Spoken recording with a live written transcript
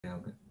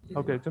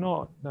Okay ကျွန်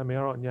တော်နာမည်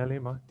ကတော့ညံ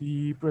လေးပါဒီ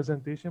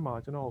presentation မှာ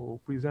ကျွန်တော်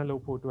present လု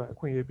ပ်ဖို့အတွက်အ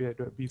ခွင့်အရေးပေးတဲ့အ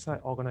တွက်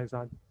BSides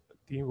organizer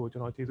team ကိုကျွ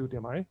န်တော်ကျေးဇူးတ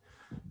င်ပါတယ်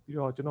ပြီး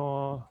တော့ကျွန်တော်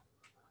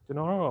က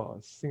တော့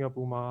စင်ကာ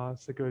ပူမှာ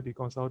security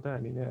consultant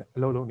အနေနဲ့အ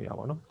လုပ်လုပ်နေတာ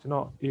ပေါ့နော်ကျွန်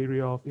တော်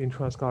area of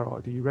interest ကတော့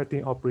ဒီ red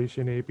team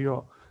operation တွေပြီး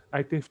တော့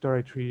active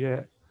directory ရဲ့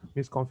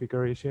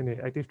misconfiguration တွေ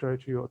active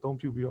directory ကိုအသုံး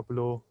ပြုပြီးတော့ဘယ်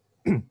လို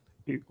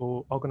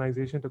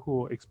organization တစ်ခု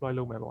ကို exploit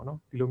လုပ်မယ်ပေါ့နော်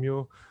ဒီလို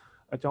မျိုး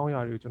အကြောင်းအ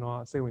ရာတွေကိုကျွန်တော်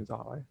စိတ်ဝင်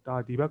စားပါတယ်ဒါ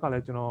ဒီဘက်ကလ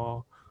ည်းကျွန်တော်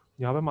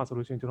ညာဘက်မှာဆို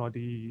လို့ရှိရင်ကျွန်တော်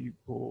ဒီ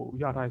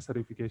ရထားတဲ့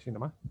certification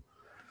တွေမှာ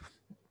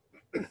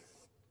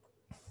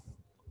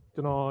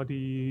ကျွန်တော်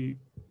ဒီ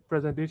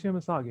presentation မ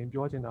စခင်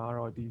ပြောချင်တာက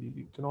တော့ဒီ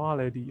ကျွန်တော်က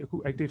လည်းဒီအခု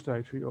active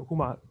directory ကိုအခု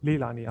မှလေ့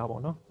လာနေရပါ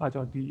တော့အဲ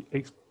ကြောင့်ဒီ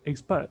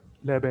expert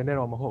level နဲ့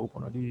တော့မဟုတ်ဘူး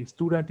ပေါ့နော်ဒီ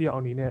student တယောက်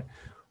အနေနဲ့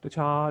တ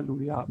ခြားလူ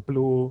တွေကဘယ်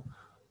လို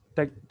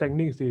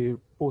techniques တွေ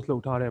post လု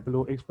ပ်ထားတယ်ဘယ်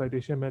လို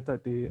exploitation method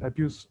တွေ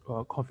abuse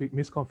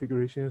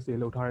misconfigurations တွေ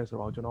လုပ်ထားတယ်ဆို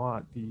တော့ကျွန်တော်က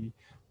ဒီ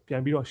ပြ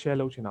န်ပြီးတော့ share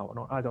လုပ်ချင်တာပေါ့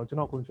နော်အဲဒါကြောင့်ကျွန်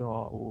တော်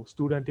ဟို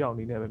student တယောက်အ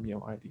နေနဲ့ပဲမြင်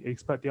ပါတယ်ဒီ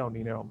expert တယောက်အ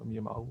နေနဲ့တော့မမြ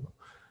င်ပါဘူး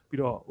ပြီး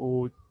တော့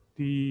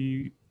ဒီ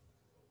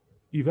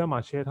event မှာ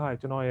share ထားတဲ့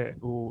ကျွန်တော်ရဲ့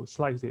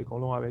slides တွေအကု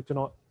န်လုံးကပဲကျွန်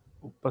တော်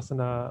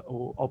personal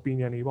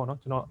opinion တွေပေါ့နော်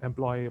ကျွန်တော်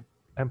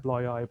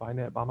employer တွေဘိုင်း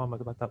နဲ့ဘာမှမပတ်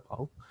သက်ပါ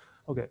ဘူး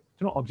ဟုတ်ကဲ့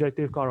ကျွန်တော်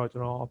objective ကတော့ကျွ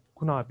န်တော်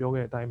ခုနကပြော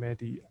ခဲ့တဲ့အတိုင်းပဲ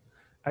ဒီ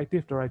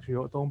active directory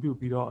ကိုအသုံးပြု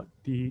ပြီးတော့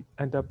ဒီ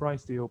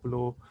enterprise တွေကိုဘယ်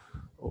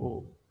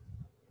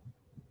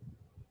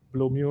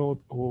လိုမျိုး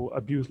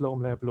abuse လုပ်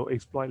မလဲဘယ်လို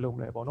exploit လုပ်မ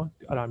လဲပေါ့နော်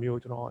အဲ့ဒါမျိုး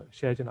ကျွန်တော်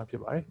share ချင်တာဖြ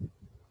စ်ပါတယ်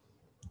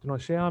ကျွန်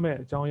တော် share ရမယ့်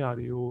အကြောင်းအရာ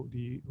တွေကို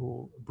ဒီ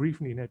brief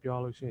အနေနဲ့ပြော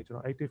လို့ရှိရင်ကျွန်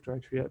တော် active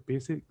directory ရဲ့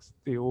basics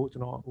တွေကိုကျွ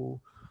န်တော်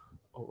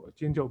အ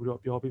ကျဉ်းချုပ်ပြီး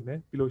တော့ပြောပေးမယ်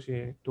ပြီးလို့ရှိရ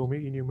င်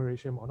domain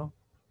enumeration ပေါ့နော်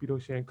ပြီး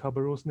လို့ရှိရင်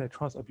Kerberos နဲ့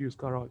trust abuse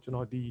ကတော့ကျွန်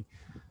တော်ဒီ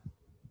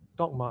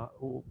talk မှာ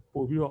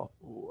ပို့ပြီးတော့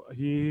အ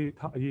ရေး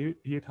ထား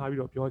ပြီး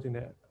တော့ပြောချင်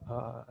တဲ့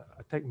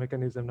attack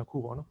mechanism တစ်ခု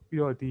ပေါ့နော်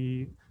ပြီးတော့ဒီ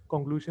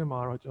conclusion မှာ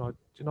တော့ကျွ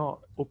န်တော်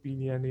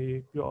opinion တွေ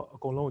ပြီးတော့အ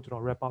ကုန်လုံးကိုကျွန်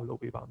တော် wrap up လု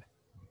ပ်ပေးပါမယ်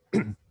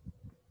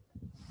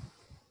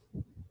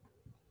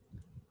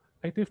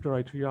active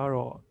directory က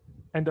တော့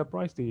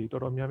enterprise တွေ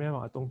တော်တော်များများ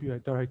မှာအသုံးပြု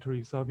တဲ့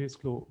directory service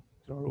လို့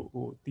ကျွန်တော်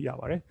တို့သိရ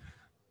ပါတယ်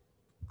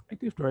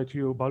active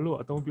directory ကိုဘာလို့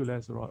အသုံးပြုလဲ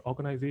ဆိုတော့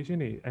organization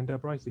တွေ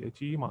enterprise တွေအ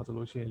ကြီးမှာဆို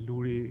လို့ရှိရင်လူ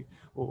တွေ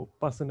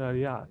personal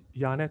တွေက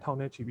ယာနဲ့ထောင်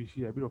နဲ့ချီပြီးရှိ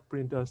ရပြီးတော့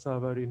printer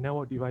server တွေ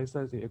network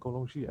devices တွေအကုန်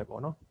လုံးရှိရ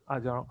ပေါ့နော်အဲ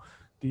ဒါကြောင့်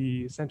ဒီ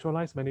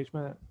centralized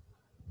management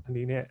အ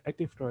နေနဲ့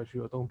active directory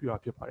ကိုအသုံးပြုတာ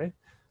ဖြစ်ပါတယ်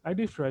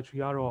active directory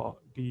ကတော့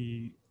ဒီ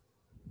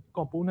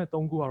component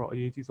 3ခုကတော့အ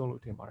ရေးကြီးဆုံး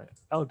လို့ထင်ပါတယ်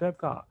LDAP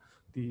က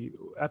ဒီ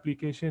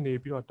application တွေ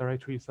ပြီးတော့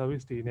directory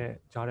service တွေနဲ့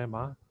ကြားထဲ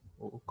မှာ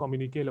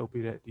communicate လုပ်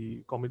ပေးတဲ့ဒီ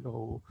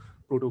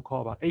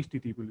protocol ပါ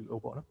HTTP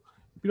လို့ပေါ့နော်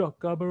ပြီးတော့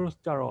Kerberos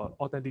ကျတော့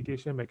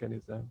authentication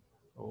mechanism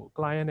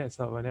client နဲ့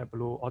server နဲ့ဘယ်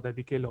လို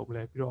authenticate လုပ်မ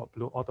လဲပြီးတော့ဘယ်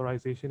လို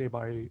authorization တွေ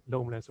ဘာတွေလု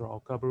ပ်မလဲဆို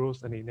တော့ Kerberos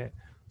အနေနဲ့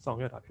ဆောင်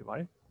ရွက်တာဖြစ်ပါတ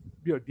ယ်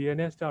ပြီးတော့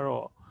DNS ကျ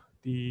တော့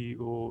ဒီ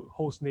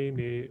host name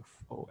တွေ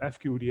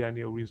FQDN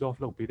တွေကို resolve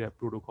လုပ်ပေးတဲ့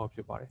protocol ဖြ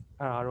စ်ပါတယ်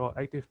အဲဒါတော့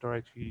active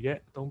directory ရဲ့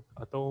အ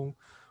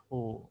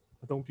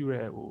သုံးပြု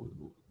တဲ့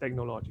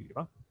technology တွေ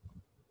ပါ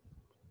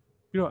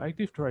ပြီးတော့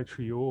active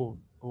directory ကို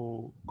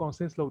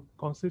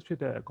consist ဖြစ်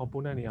တဲ့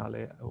component တွေကလ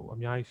ည်းအ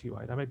များကြီးရှိပါ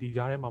တယ်ဒါပေမဲ့ဒီ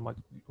ကြားထဲမှာ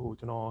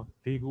ကျွန်တော်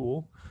၄ခု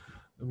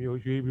ကိုမျိုး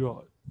ရွေးပြီး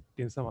တော့တ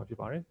င်ဆက်မှာဖြစ်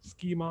ပါတယ်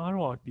schema က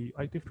တော့ဒီ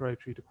active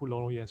directory တစ်ခု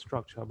လုံးရဲ့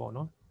structure ပေါ့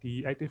နော်ဒီ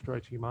active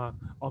directory မှာ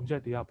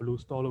object တွေကဘယ်လို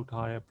store လုပ်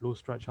ထားတယ်ဘယ်လို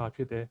structure ဖြ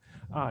စ်တယ်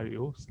အဲ့ဒါတွေ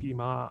ကို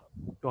schema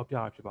ပြောပြ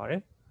တာဖြစ်ပါတ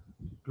ယ်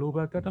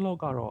global catalog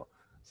ကတော့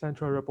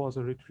central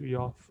repository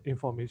of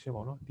information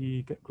ပေါ့နော်ဒီ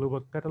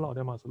global catalog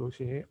ထဲမှာဆိုလို့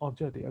ရှိရင်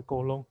object တွေအကု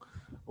န်လုံး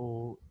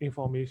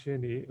information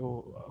တွေ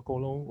အကု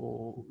န်လုံး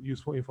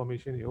useful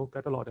information တွေကို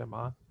catalog ထဲ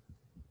မှာ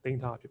တင်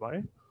ထားဖြစ်ပါတ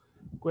ယ်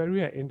query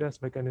ရဲ့ index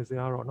mechanism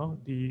ကတော့เนาะ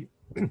ဒီ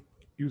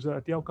user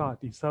တယောက်က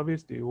ဒီ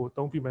service တွေကို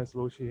သုံးပြမယ်ဆို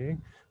လို့ရှိရင်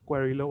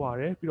query လုပ်ရ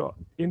တယ်ပြီးတော့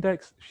index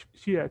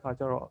ရှိတဲ့အခါ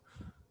ကျတော့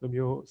ဒီ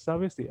မျိုး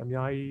service တွေအ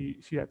များကြီး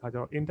ရှိတဲ့အခါကျ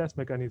တော့ index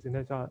mechanism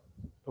နဲ့じゃ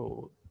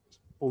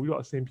ပို့ပြီး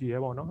တော့အဆင်ပြေရ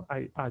ပေါ့နော်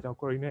အဲကြောင့်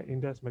query နဲ့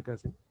index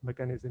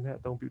mechanism နဲ့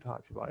အသုံးပြုထား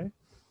ဖြစ်ပါတယ်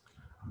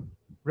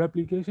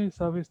replication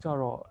service ကြ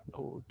တော့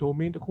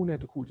domain တစ်ခုနဲ့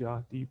တစ်ခုကြား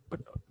ဒီ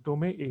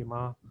domain A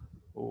မှာ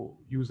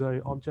user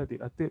object တွေ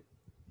အသစ်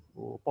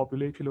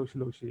populate ဖြစ်လို့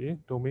ရှိရင်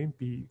domain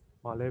B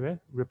မှာလည်းပဲ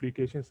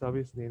replication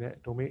service အနေနဲ့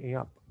domain A က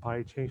ဘာ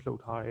တွေ change လု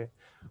ပ်ထားတယ်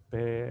ဘ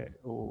ယ်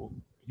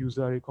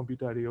user တွေ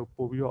computer တွေကို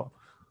ပို့ပြီးတော့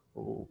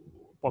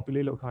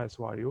populate လုပ်ထားရဲ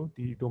ဆိုတာတွေကို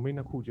ဒီ domain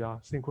တစ်ခုကြား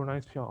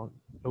synchronize ဖြစ်အောင်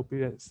လုပ်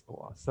ပေးတဲ့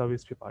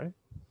service ဖြစ်ပါတယ်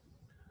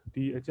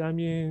ဒီအကြမ်း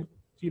မြင်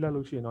ကြည့်လိုက်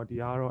လို့ရှိရင်တော့ဒီ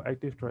ကတော့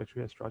active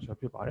directory structure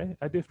ဖြစ်ပါတယ်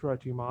active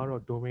directory မှာ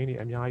တော့ domain တွေ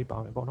အများကြီးပါ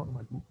မယ်ပေါ့နော်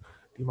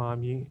ဒီမှာ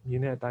မြ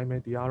င်တဲ့အတိုင်းပဲ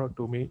ဒီကတော့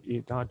domain A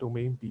ဒါ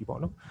domain B ပေါ့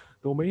နော်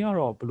domain က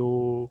တော့ဘယ်လို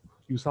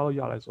ယူဆလို့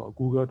ရလဲဆိုတော့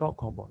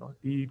google.com ပေါ့နော်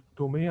ဒီ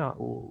domain က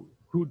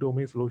root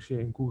domain ဆိုလို့ရှိ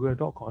ရင်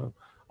google.com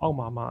အောက်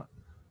မှာမှ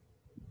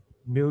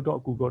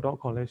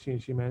mail.google.com လည်း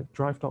ရှိမယ်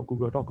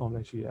drive.google.com လ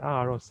ည်းရှိတယ်အဲ့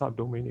ဒါတော့ sub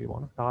domain တွေပေါ့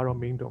နော်ဒါကတော့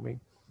main domain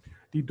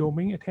ဒီ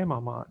domain အထက်မှာ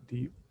မှဒီ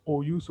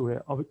OU ဆို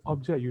တဲ့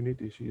object unit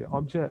တွေရှိတယ်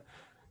object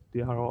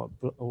they are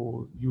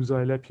user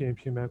လည်းဖြ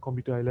စ်မယ်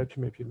computer လည်းဖြ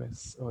စ်မယ်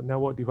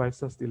network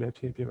devices တွေလည်း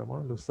ဖြစ်မယ်ပေါ့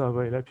နော်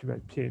server တွေလည်းဖြစ်မ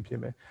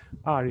ယ်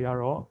အားတွေက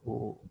တော့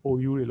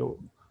OU တွေလို့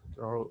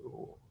ကျွန်တော်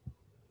တို့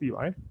သိ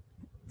ပါတယ်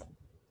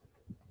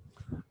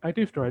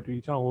Active Directory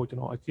အကြောင်းကိုကျွန်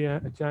တော်အ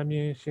ကျမ်းမြ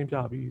င်ရှင်းပြ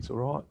ပြီးဆို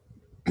တော့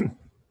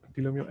ဒီ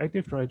လိုမျိုး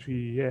Active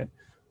Directory ရဲ့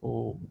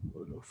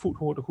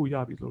foothold တစ်ခုရ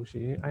ပြီဆိုလို့ရှိ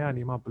ရင်အဲ့အ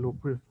နေမှာဘယ်လို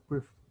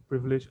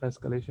privilege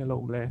escalation လု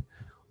ပ်မလဲ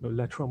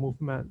lateral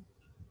movement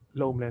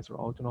လုပ်မလဲဆို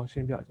တော့ကျွန်တော်ရှ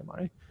င်းပြချင်ပါ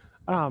တယ်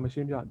အဲ့ဒါမရှ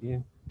င်းပြရင်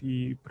ဒီ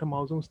ပထမ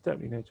ဆုံး step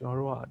အနေနဲ့ကျွန်တော်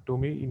တို့က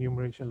domain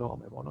enumeration လုပ်အော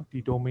င်မယ်ပေါ့နော်ဒီ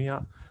domain က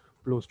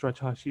ဘယ်လို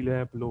structure ရှိလဲ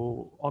ဘယ်လို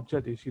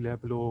object တွေရှိလဲ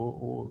ဘယ်လို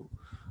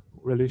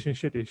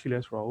relationship တွေရှိလဲ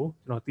ဆိုတော့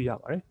ကျွန်တော်သိရ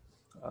ပါတယ်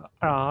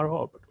အဲ့ဒါက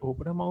တော့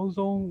ပထမ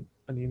ဆုံး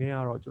အနေနဲ့က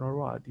တော့ကျွန်တော်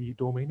တို့ကဒီ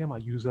domain ထဲမှာ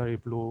user တွေ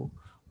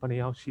ဘယ်နှစ်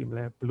ယောက်ရှိမ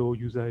လဲဘယ်လို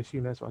user တွေရှိ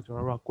မလဲဆိုတော့ကျွန်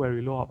တော်တို့က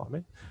query လုပ်ရပါမ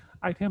ယ်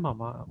အဲ့ထဲ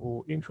မှာ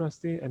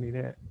interesting အနေ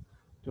နဲ့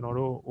ကျွန်တော်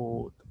တို့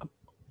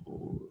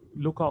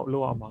lookout လု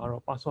ပ်ရမှာ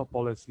တော့ password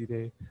policy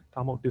တွေ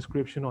ဒါမှမဟုတ်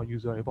description of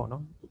user တွေပေါ့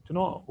နော်ကျွန်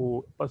တော်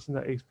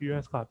personal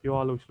experience ကပြော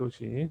ရလို့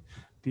ရှိရင်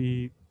ဒီ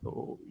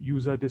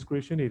user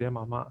description တွေထဲ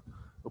မှာမှ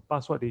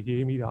password တွေ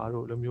ရေးမိတာ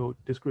တို့လိုမျိုး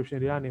description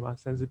တွေကနေမှ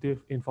sensitive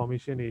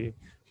information တွေ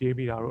ရေး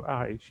မိတာတို့အဲ့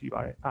ဒါရှိပါ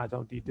တယ်အဲ့ဒါကြော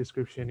င့်ဒီ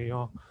description တွေ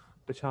ရော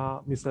တခြား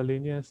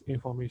miscellaneous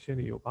information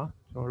တွေကိုပါ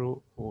ကျွန်တော်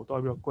တို့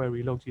တွားပြီးတော့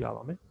query လုပ်ကြည့်ရ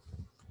ပါမယ်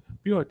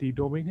ပြီးတော့ဒီ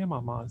domain ထဲ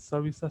မှာ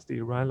services တွေ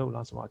run လုပ်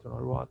လာဆိုတာကျွန်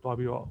တော်တို့ကတွား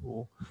ပြီးတော့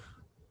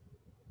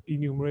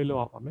enumerate လု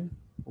ပ်ရပါမယ်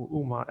ဥ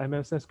ပမာ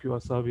MS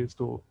SQL service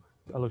တို့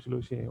အဲ့လိုဆို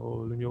လို့ရှိရင်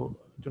လိုမျိုး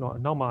ကျွန်တော်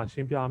နောက်မှာရှ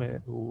င်းပြမယ်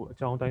အ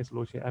ကြောင်းတိုင်းဆို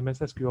လို့ရှိရင် MS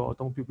SQL အ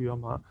သုံးပြုပြီး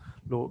တော့မှ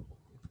လို့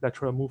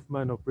lateral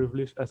movement တို့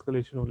privilege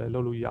escalation တို့လည်းလု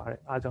ပ်လို့ရတယ်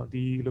အားကြောင့်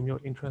ဒီလို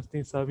မျိုး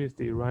interesting service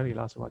တွေ run နေ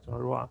လားဆိုတော့ကျွန်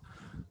တော်တို့က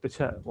တစ်ချ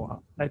က်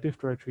active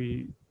directory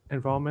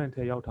environment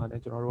ထဲရောက်တာ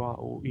နဲ့ကျွန်တော်တို့က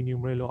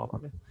enumerate လုပ်ရပါ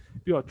မယ်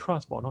ပြီးတော့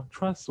trust ပေါ့နော်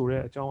trust ဆို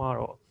တဲ့အကြောင်းက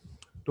တော့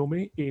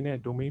domain A နဲ့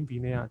domain B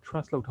နဲ့က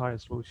trust လုပ်ထားရ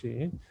ဆိုလို့ရှိရ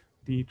င်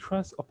ဒီ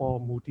trust အပေါ်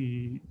မူတည်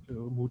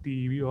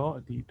ပြီးတော့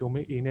ဒီ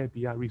domain A နဲ့ B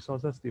က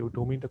resources တွေကို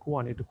domain တစ်ခုက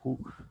နေတစ်ခု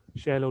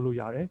share လုပ်လို့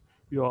ရတယ်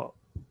ပြီးတော့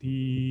ဒီ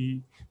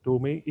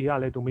domain A က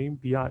လည်း domain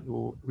B က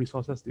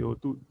resources တွေကို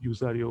သူ့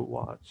user တွေကို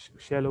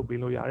share လုပ်ပေး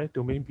လို့ရတယ်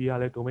domain B က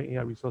လည်း domain A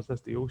က resources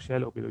တွေကို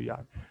share လုပ်ပေးလို့ရ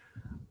တယ်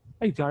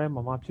အဲ့ကြားထဲ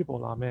မှာဖြစ်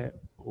ပေါ်လာမဲ့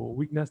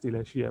weakness တွေလ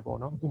ည်းရှိရပေါ့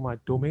နော်ဥပမာ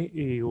domain A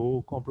ကို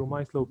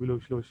compromise လုပ်ပြီး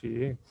လို့ရှိ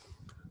ရင်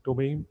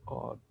domain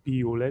B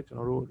ကိုလည်းကျွန်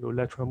တော်တို့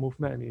lateral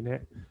movement အနေနဲ့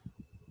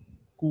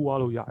ကူးသွား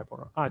လို့ရတယ်ပေါ့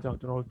နော်အားကြောင့်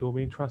ကျွန်တော်တို့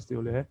domain trust တွေ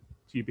ကိုလည်း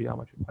ကြည့်ပေးရ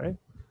မှာဖြစ်ပါတယ်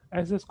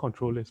access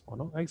control list ပေါ့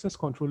နော် access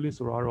control list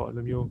ဆိုတော့အဲ့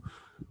လိုမျိုး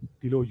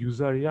ဒီလို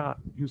user တွေက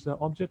user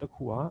object တစ်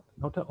ခုက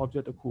နောက်ထပ်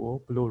object တစ်ခုကို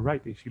ဘယ်လို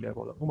right တွေရှိလဲ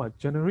ပေါ့လို့ဥပမာ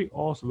generate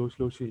all ဆိုလို့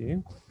ရှိရင်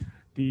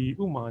ဒီ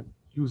ဥပမာ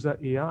user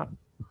A က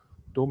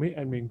domain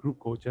admin group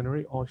ကို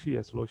generate all ရှိရ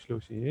ဆိုလို့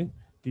ရှိရင်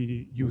ဒီ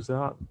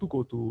user ကသူ့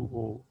ကိုယ်သူ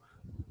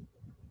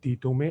ဒီ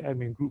domain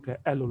admin group ထဲ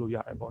add လုပ်လို့ရ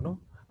တယ်ပေါ့နော်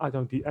အား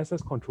ကြောင့်ဒီ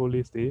access control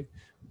list တွေ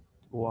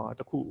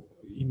တခု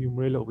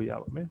enumerate လုပ်ပေးရ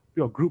ပါမယ်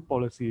ပြီးတော့ group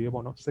policy တွေ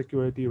ပေါ့နော်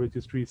security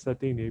registry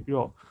setting တွေပြီး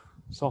တော့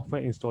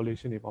software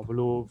installation တွေပေါ့ဘယ်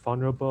လို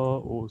vulnerable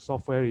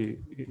software တွေ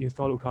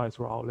install လုပ်ထားရ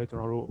ဆိုတာကိုလည်းကျွန်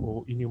တော်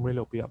တို့enumerate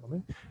လုပ်ပေးရပါမ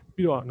ယ်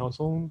ပြီးတော့နောက်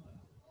ဆုံး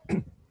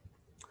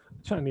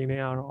ချက်အနေ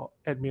နဲ့ကတော့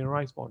admin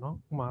rights ပေါ့နော်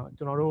ဥပမာ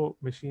ကျွန်တော်တို့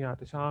machine က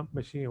တခြား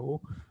machine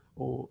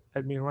ကို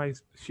admin rights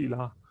ရှိ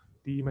လား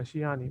ဒီ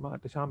machine ကနေမှ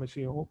တခြား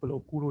machine ကိုဘယ်လို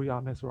ကူးလို့ရ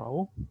မလဲဆိုတာ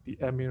ကိုဒီ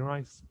admin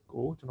rights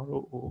ကိုကျွန်တော်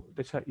တို့တ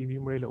စ်ချက်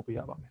enumerate လုပ်ပေး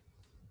ရပါမယ်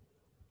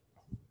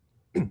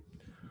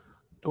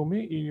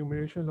domain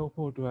enumeration လုပ်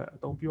ဖို့အတွက်အ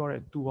သုံးပြုရ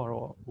တဲ့ tool က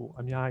တော့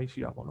အများကြီးရှိ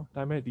တာပေါ့နော်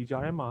ဒါပေမဲ့ဒီ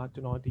ကြားထဲမှာကျွ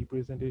န်တော်ဒီ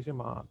presentation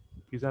မှာ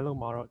present လုပ်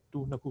မှာတော့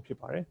tool နှစ်ခုဖြစ်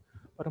ပါတယ်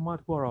ပထမတ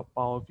စ်ခုကတော့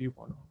power view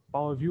ပေါ့နော်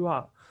power view က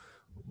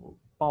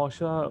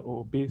PowerShell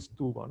base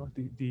tool ပေါ့နော်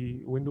ဒီ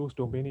Windows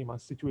domain တွေမှာ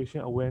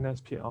situation awareness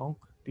ဖြစ်အောင်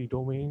ဒီ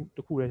domain တ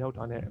စ်ခုတည်းရောက်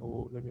တာနဲ့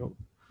လိုမျိုး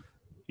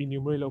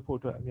enumerate လုပ်ဖို့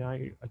အတွက်အများ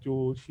ကြီးအ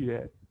ကျိုးရှိ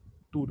တဲ့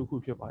tool တစ်ခု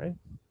ဖြစ်ပါတယ်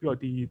ပြီးတော့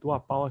သူက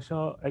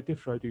PowerShell Active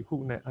Directory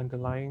hook နဲ့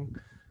underlying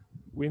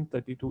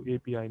Win32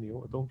 API တွေ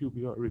ကိုအသုံးပြု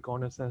ပြီးတော့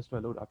reconnaissance တွေ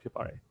လုပ်တာဖြစ်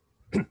ပါတယ်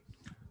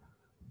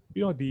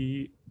ပြီးတော့ဒီ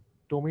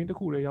domain တစ်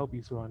ခုတည်းရောက်ပြီ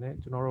ဆိုတာနဲ့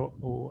ကျွန်တော်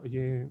တို့အရ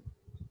င်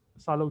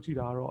စလုပ်ကြည့်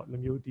တာကတော့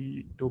လိုမျိုးဒီ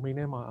domain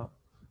ထဲမှာ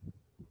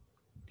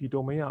ဒီ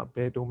domain ကဘ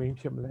ယ် domain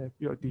ဖြစ်မလဲ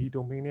ပြီးတော့ဒီ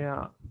domain ထဲက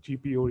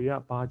GPO တွေက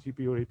ဘာ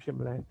GPO တွေဖြစ်မ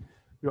လဲ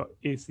ပြီးတော့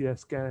ACS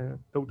scan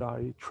လုပ်တာ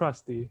တွေ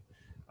trust တွေ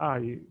အဲ့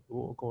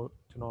ဒါကို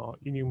ကျွန်တော်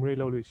enumerate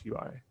လုပ်လို့ရှိ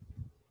ပါတယ်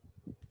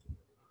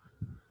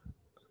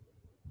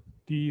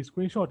ဒီ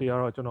screenshot တွေက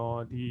တော့ကျွန်တော်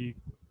ဒီ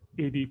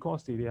AD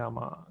course တွေထဲ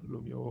မှာ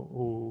လိုမျိုး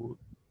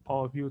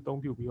power view အ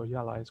သုံးပြုပြီးတော့ရ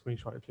လာတဲ့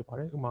screenshot တွေဖြစ်ပါ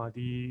တယ်ဥပမာ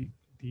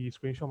ဒီ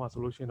screenshot မှာ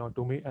ဆိုလို့ရှိရင်တော့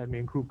domain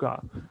admin group က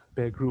ဘ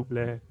ယ် group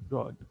လဲပြီး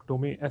တော့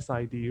domain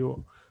SID တို့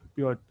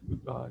ပြီး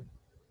တော့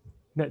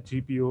net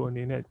GPO အ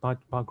နေနဲ့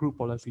ဘာ group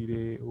policy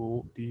တွေ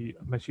ဒီ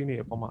machine တွေ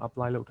အပေါ်မှာ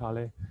apply လုပ်ထား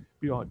လဲ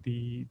ပြီးတော့ဒီ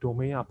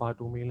domain ကဘာ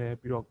domain လဲ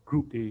ပြီးတော့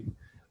group တွေ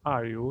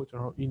အားတွေကိုကျွ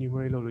န်တော်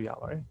enumerate လုပ်လို့ရ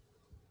ပါတယ်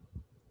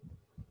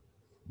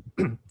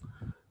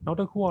နောက်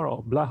တစ်ခုက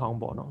တော့ bloodhound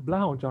ပေါ့နော်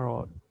bloodhound ကျ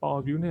တော့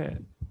power view နဲ့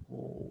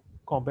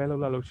compare လု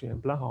ပ်လိုက်လို့ရှိရင်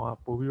bloodhound က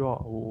ပို့ပြီးတော့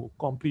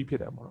complete ဖြ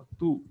စ်တယ်ပေါ့နော်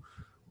သူ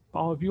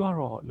Power view က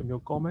တော့လို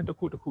မျိုး comment တစ်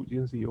ခုချ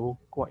င်းစီကို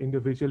ကိုက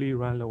individually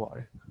run လုပ်ရတ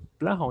ယ်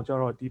black ဟောင်ကျ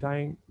တော့ဒီတို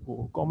င်းဟို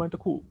comment တ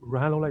စ်ခု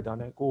run လုပ်လိုက်တာ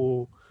ਨੇ ကို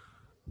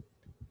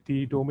ဒီ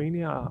domain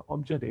တွေက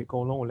object တွေအကု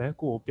န်လုံးကိုလည်း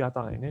ကိုပြသ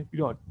နိုင်တယ်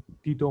ပြီးတော့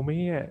ဒီ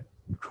domain ရဲ့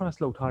trust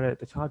လုပ်ထားတဲ့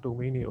တခြား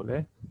domain တွေကိုလ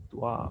ည်းသူ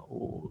က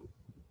ဟို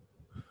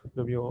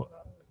လိုမျိုး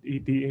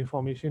ဒီ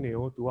information တွေ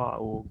ကိုသူက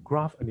ဟို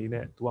graph အနေ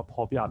နဲ့သူက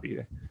ပေါ်ပြပေးတ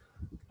ယ်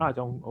အား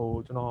ကြောင့်ဟို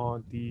ကျွန်တော်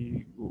ဒီ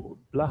ဟို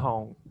black ဟော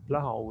င်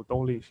ကို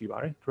သုံးလေးရှိပါ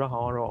တယ် black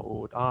ဟောင်ကတော့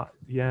ဟိုဒါ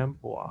VM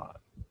ဟို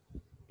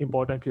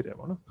important ဖြစ်တယ်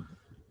ပေါ့နော်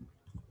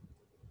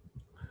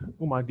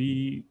ဥပမာဒီ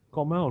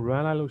command ကို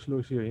run လိုက်လို့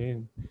ရှိရင်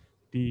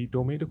ဒီ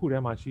domain တစ်ခုထဲ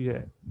မှာရှိ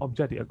တဲ့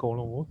object တွေအကုန်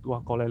လုံးကိုသူက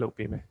collect လုပ်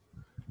ပေးမယ်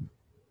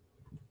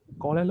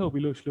collect လုပ်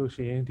ပြီးလို့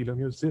ရှိရင်ဒီလို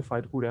မျိုး zip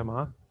file တစ်ခုထဲမှာ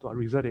သူက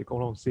result တွေအကု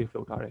န်လုံး save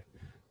လုပ်ထားတယ်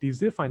ဒီ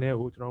zip file နဲ့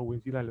ကိုကျွန်တော်ဝင်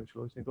ကြည့်လိုက်လို့ရှိ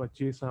ရင်သူက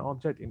JSON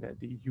object တွေနဲ့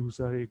ဒီ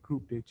user တွေ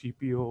group တွေ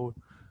GPO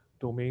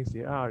domain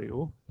တွေအားတွေ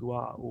ကိုသူက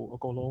ဟိုအ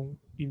ကုန်လုံး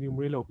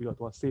enumerate လုပ်ပြီးတော့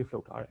သူက save လု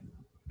ပ်ထားတယ်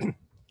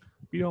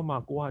ပြီးတော့မှ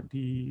ကိုက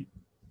ဒီ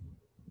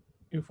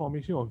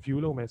information ကို view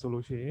လုပ်မယ်ဆို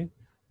လို့ရှိရင်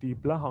ဒီ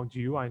black ဟောင်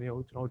GUI နဲ့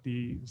ကိုကျွန်တော်ဒီ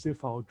zip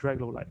file ကို drag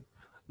လုပ်လိုက်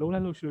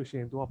လို့ရှိ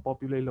ရင်သူက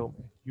populate လုပ်မ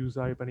ယ်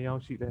user တွေဘယ်နှယော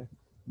က်ရှိလဲ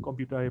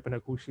computer တွေဘယ်နှ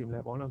ခုရှိမလဲ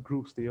ပေါ့နော်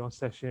groups တွေရော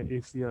session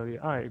ACL တွေ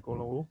အားအကုန်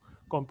လုံးကို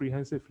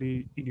comprehensively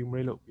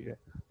enumerate လုပ်ပြီးတယ်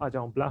အား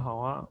ကြောင့် black ဟော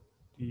င်က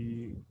ဒီ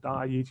ဒါ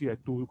အရေးကြီးတဲ့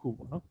tool တစ်ခု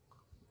ပေါ့နော်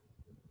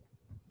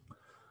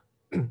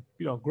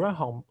ပြီးတော့ black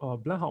ဟော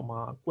င်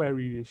မှာ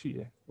query တွေရှိတ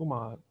ယ်ဥပ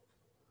မာ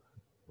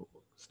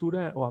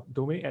student ဟို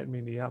domain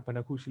admin တွေကဘယ်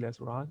နှခုရှိလဲ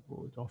ဆိုတာဟို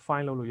ကျွန်တော်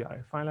find လုပ်လို့ရတ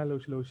ယ် find လိုက်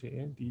လို့ရှိလို့ရှိရ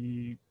င်ဒီ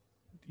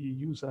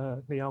user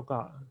နှစ်ယောက်က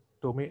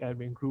domain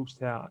admin groups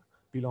ထဲက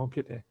belong ဖြ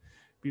စ်တယ်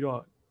ပြီး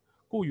တော့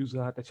ကို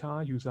user တခြား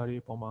user တွေ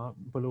အပေါ်မှာ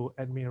ဘယ်လို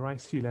admin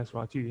rights ရှိလဲဆို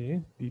တာကြည့်ရင်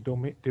ဒီ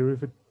domain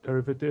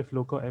derivative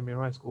local admin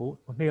rights ကို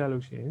နှိပ်လိုက်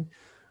လို့ရှိရင်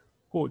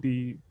ကိုဒီ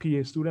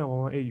PA student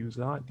 118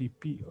 user ဒီ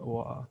P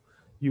ဟို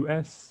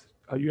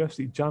UFC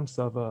jump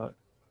server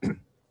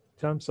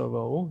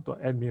ကိုသူ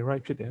admin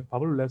right ဖြစ်တယ်ဘာ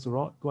လို့လဲဆို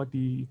တော့သူက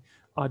ဒီ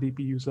RDP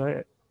user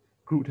ရဲ့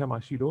group ထဲမှာ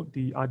ရှိလို့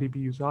ဒီ RDP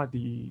user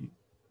ဒီ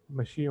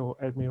machine ကို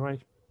admin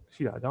right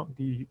ရှိတာကြောင့်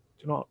ဒီ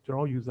ကျွန်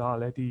တော် user က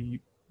လည်းဒီ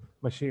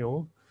machine ကို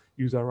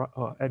user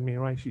admin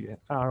right ရှိတယ်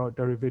အဲ့ဒါတော့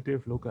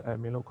derivative local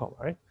admin လို့ခေါ်ပါ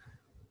တယ်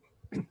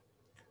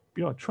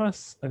ပြီးတော့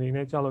trust အနေ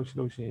နဲ့ကြားလို့ရှိ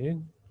လို့ရှိရင်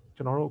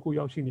ကျွန်တော်တို့အခု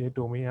ရောက်ရှိနေတဲ့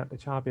domain ကတ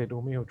ခြားဘယ်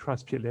domain ကို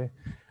trust ဖြစ်လဲ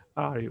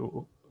အဲ့ဒါတွေကို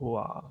ဟို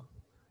ဟာ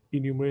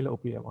enumerate လုပ်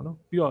ပေးရပါတော့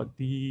ပြီးတော့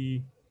ဒီ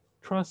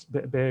trust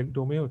ဘယ်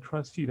domain ကို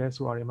trust ရှိလဲ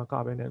ဆိုတာတွေမက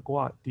ဘဲနဲ့ကို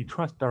ကဒီ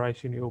trust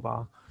direction တွေကိုပါ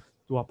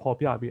သူကပေါ်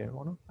ပြပေးရတယ်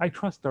ပေါ့နော်အဲ့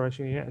trust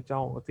direction ရဲ့အကြော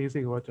င်းအသေးစိ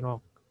တ်ကိုတော့ကျွန်တော်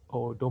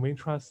ဟို domain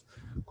trust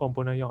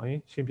component ရောက်ရင်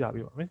ရှင်းပြ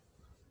ပေးပါမယ်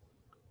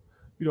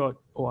ပြီးတော့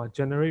ဟို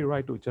generate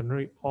right တို့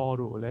generate all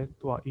တို့ကိုလည်း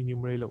သူက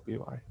enumerate လုပ်ပေး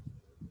ပါတယ်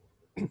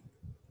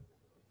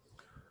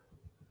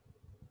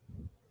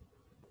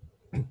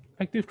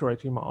active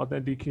directory မှာ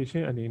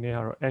authentication အနေနဲ့က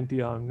တော့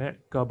NTR နဲ့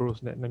Kerberos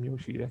နဲ့2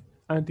မျိုးရှိတယ်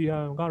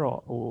NTR ကတော့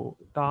ဟို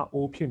ဒါ O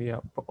ဖြစ်နေ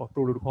တဲ့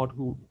protocol တစ်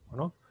ခုပေါ့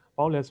နော်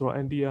ဘာလို့လဲဆိုတော့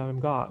NTR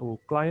ကဟို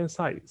client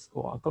side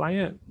ဟို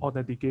client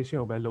authentication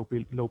ကိုပဲလုပ်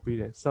ပေး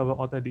တယ် server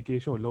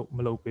authentication ကိုမ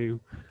လုပ်ပေး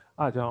ဘူး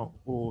အားကြောင့်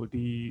ဟို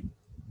ဒီ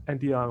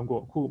NTR ကို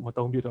အခုမ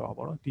သုံးပြတော့တာ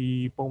ပေါ့နော်ဒီ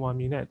ပုံမှန်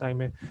မြင်တဲ့အတိုင်း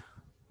ပဲ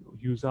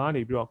user က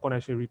နေပြီးတော့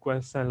connection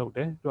request send လုပ်တ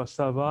ယ်ပြီးတော့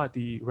server က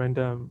ဒီ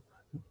random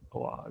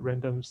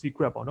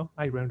secret ပေါ့နော်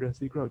အဲ့ random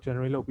secret ကို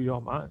generate လုပ်ပြီး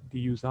တော့မှဒီ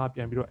user ကပြ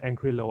န်ပြီးတော့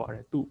encrypt လုပ်ရတ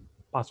ယ်သူ့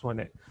password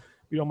နဲ့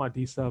ပြီးတော့မှ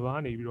ဒီ server က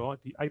နေပြီးတော့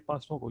ဒီ IP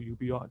password ကိုယူ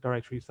ပြီးတော့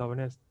directory server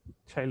နဲ့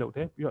check လုပ်တ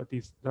ယ်ပြီးတော့ဒီ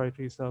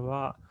directory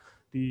server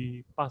ကဒီ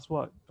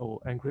password ဟို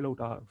encrypt လုပ်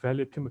တာ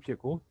valid ဖြစ်မဖြစ်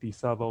ကိုဒီ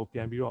server ကိုပြ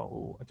န်ပြီးတော့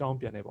ဟိုအကြောင်း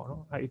ပြန်တယ်ပေါ့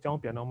နော်အဲ့အကြောင်း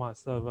ပြန်တော့မှ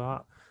server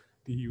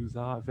ကဒီ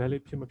user က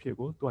valid ဖြစ်မဖြစ်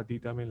ကိုသူက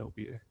determine လုပ်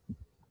ပြီးတယ်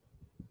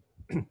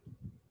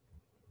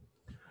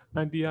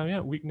NTR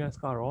ရဲ့ weakness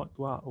ကတော့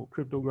သူကဟို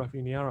cryptography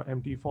နေကတော့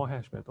MT4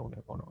 hash ပဲသုံးတ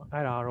ယ်ပေါ့နော်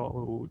အဲ့ဒါကတော့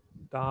ဟို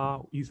ဒါ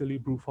easily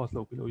brute force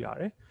လုပ်ပြီးလို့ရ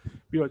တယ်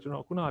ပြီးတော့ကျွန်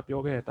တော်ခုနက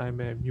ပြောခဲ့တဲ့အတိုင်း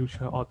ပဲ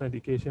mutual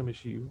authentication မ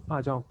ရှိဘူး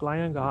အားကြောင့်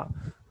client က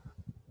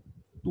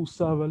သူ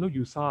server လို့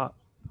ယူဆ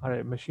ရ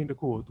တဲ့ machine တစ်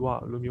ခုကိုသူက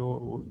လိုမျိုး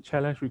ဟို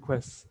challenge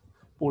request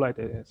ပို့လိုက်တ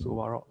ယ်ဆို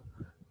တော့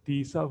ဒီ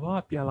server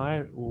ကပြန်လာ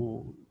တဲ့ဟို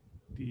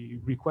ဒီ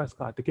request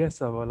ကတကယ်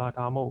server လား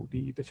ဒါမှမဟုတ်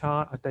ဒီတခြား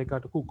attacker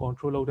တခု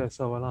control လုပ်တဲ့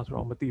server လားဆို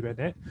တော့မသိပဲ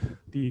နဲ့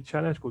ဒီ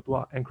challenge ကိုသူက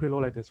encrypt လု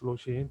ပ်လိုက်တယ်ဆိုလို့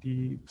ရှိရင်ဒီ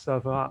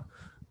server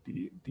က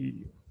ဒီ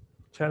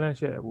challenge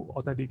ရဲ့ဟို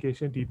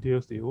authentication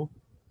details တွေကို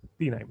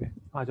သိနိုင်မယ်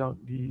အားကြောင့်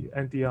ဒီ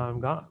NTR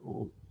ကဟို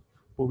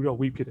ပို့ပြီးတော့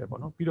weak ဖြစ်တယ်ပေါ့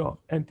နော်ပြီးတော့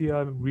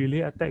NTR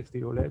relay attacks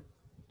တွေကိုလည်း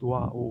သူက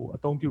ဟိုအ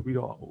သုံးပြုပြီး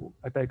တော့ဟို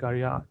attacker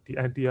တွေကဒီ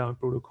NTR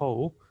protocol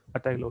ကို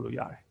attack လုပ်လို့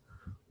ရတယ်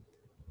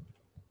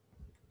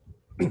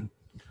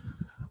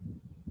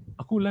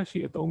အခုလက်ရှိ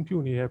အသုံးပြု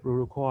နေတဲ့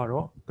protocol က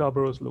တော့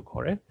Kerberos လို့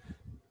ခေါ်တယ်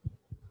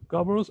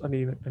Kerberos အ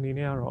နေ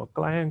နဲ့ကတော့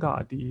client က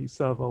ဒီ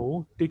server ကို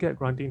ticket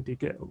granting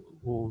ticket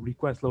ဟို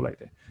request လုပ်လိုက်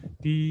တယ်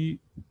ဒီ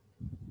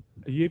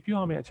အရေးပြရ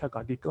မယ့်အချက်က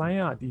ဒီ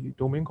client ကဒီ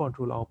domain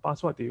controller ကို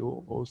password တွေကို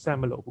ဟို set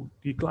မလုပ်ဘူး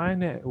ဒီ client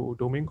နဲ့ဟို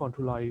domain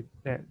controller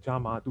နဲ့ကြား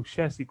မှာသူ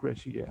share secret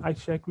ရှိတယ်အဲ့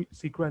share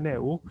secret နဲ့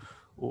ဟို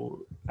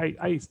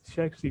အဲ့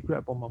share secret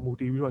အပေါ်မှာမူ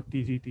တည်ပြီးတော့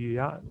TGT တွေ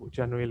ကဟို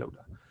generate လုပ်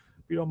တာ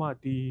ပြီးတော့မှ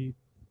ဒီ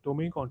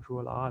domain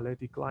controller ကလည်း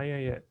ဒီ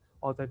client ရဲ့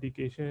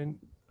authentication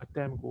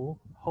attempt ကို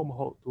ဟုတ်မ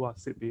ဟုတ်သူက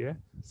စစ်ပေးတယ်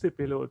စစ်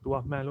ပေးလို့သူက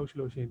မှန်လို့ရှိ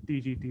လို့ရှိရင်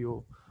TGT ကို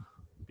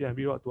ပြန်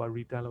ပြီးတော့သူက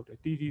return လုပ်တယ်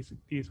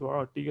TGT ဆို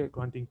တော့ ticket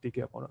granting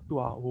ticket ပေါ့နော်သူ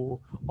ကဟို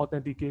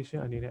authentication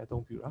အနေနဲ့အ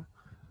သုံးပြုတာ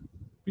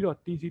ပြီးတော့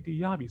TGT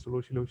ရပြီဆို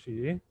လို့ရှိ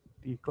ရင်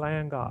ဒီ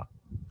client က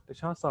တ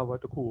ခြား server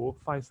တစ်ခုကို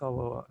file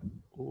server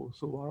ဟို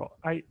ဆိုတော့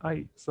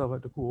အဲ့ server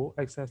တစ်ခုကို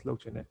access လု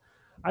ပ်ချင်တယ်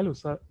အဲ့လို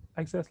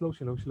access လုပ်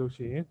ရှင်လို့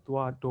ရှိရင်သူက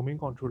domain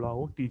controller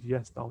ကို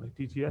TGS တောင်းတယ်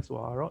TGS ဆို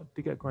တာတော့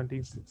ticket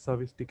granting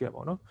service ticket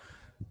ပေါ့နော်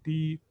ဒီ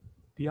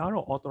က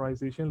တော့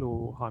authorization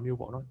လို့ဟာမျိုး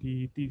ပေါ့နော်ဒီ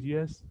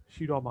TGS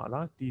ရှိတော့မှ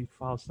လားဒီ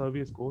file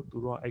service ကိုသူ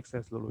တို့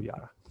access လုပ်လို့ရ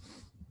တာ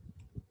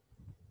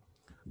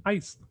အဲ့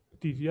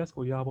TGS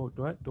ကိုရဖို့အ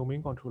တွက်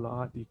domain controller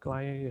ကဒီ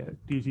client ရဲ့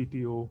TGT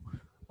ကို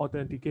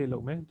authenticate လု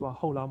ပ်မယ်သူက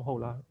ဟုတ်လားမဟု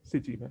တ်လားစ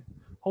စ်ကြည့်မယ်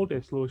ဟုတ်တ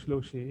ယ်ဆို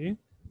လို့ရှိရင်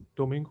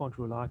domain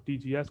controller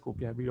TGS ကို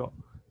ပြန်ပြီးတော့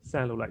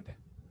send လုပ်လိုက်တယ်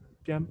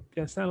ပြ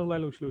န် send လုပ်လို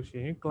က်လို့ရှိလို့ရှိ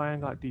ရင် client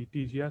ကဒီ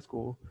TGS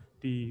ကို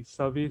ဒီ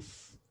service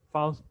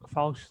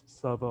file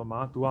server မှာ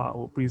သူက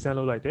ဟို present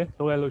လုပ်လိုက်တယ်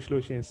လုပ်လိုက်လို့ရှိ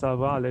လို့ရှိရင်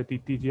server ကလည်းဒီ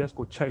TGS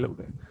ကို check လုပ်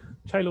တယ်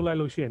check လုပ်လိုက်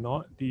လို့ရှိရင်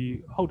တော့ဒီ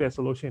ဟုတ်တယ်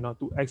ဆိုလို့ရှိရင်တော့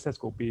သူ access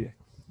ကိုပေးတယ်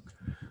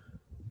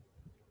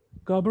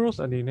Kerberos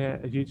အနေနဲ့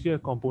အရေးကြီး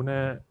တဲ့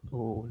component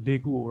ဟို၄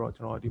ခုကိုတော့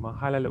ကျွန်တော်ဒီမှာ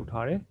highlight လုပ်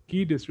ထားတယ်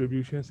key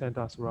distribution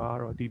center ဆိုတာက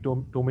တော့ဒီ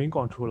domain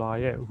controller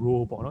ရဲ့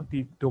role ပေါ့နော်ဒီ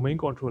domain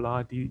controller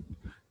ဒီ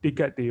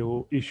ticket တွေကို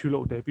issue လု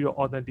ပ်တယ်ပြီးတော့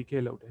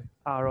authenticate လုပ်တယ်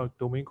အဲ့တော့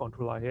domain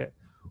controller ရဲ့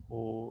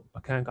ဟို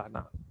အခန်းကဏ္ဍ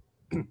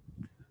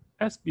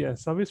SPN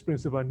service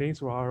principal name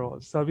ဆိုတာကတော့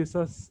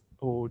services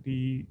ဟိုဒီ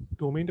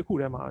domain တစ်ခု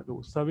ထဲမှာဟို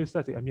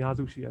services တွေအများ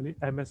စုရှိရလေ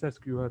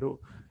MSSQL တို့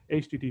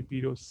HTTP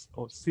တို့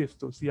ဟို CIFS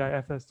တို့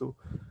CIFS တို့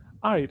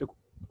အဲ့ဒီ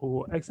ဟို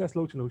access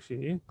လုပ်ချင်လို့ရှိ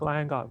ရင်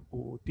client က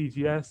ဟို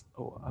TGS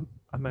ဟို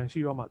အမှန်ရှိ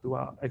တော့မှသူက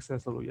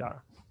access လုပ်လို့ရတာ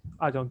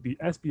အားကြောင့်ဒီ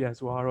SPN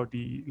ဆိုတာကတော့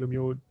ဒီလို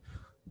မျိုး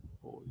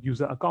ဟို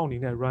user account အနေ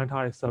နဲ့ run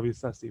ထားတဲ့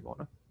services တွေပေါ့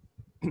နော်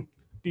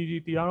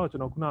TGT ကတော့ကျွ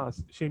န်တော်ခုန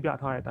ရှင်းပြ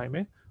ထားတဲ့အတိုင်း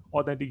ပဲ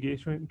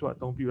authentication အတွက်အ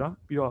သုံးပြုတာ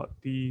ပြီးတော့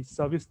ဒီ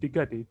service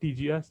ticket တွေ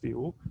TGS တွေ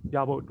ကိုရ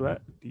ဖို့အတွက်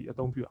ဒီအ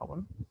သုံးပြုတာပေါ့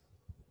နော်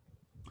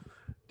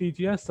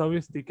TGS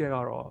service ticket က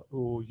တော့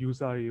ဟို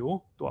user တွေကို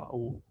သူက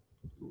ဟို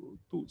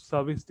သူ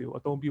service တွေကို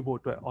အသုံးပြုဖို့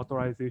အတွက်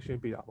authorization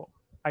ပေးတာပေါ့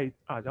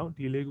အားကြောင့်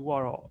ဒီလေးခုက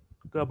တော့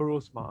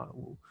Kerberos မှာ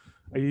ဟို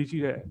အရေး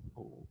ကြီးတဲ့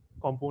ဟို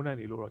component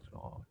တွေလို့တော့ကျွန်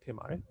တော်ထင်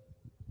ပါတယ်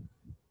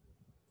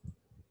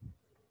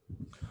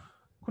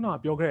ခုန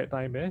ပြောခဲ့တဲ့အ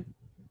တိုင်းပဲ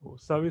ဟို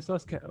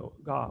services က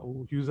ဟို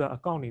user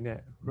account အနေနဲ့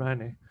run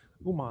တယ်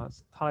ဥပမာ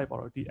ထားလိုက်ပါ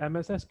တော့ဒီ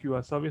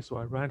MSSQL service ဆို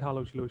တာ run ထား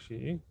လို့ရှိလို့ရှိ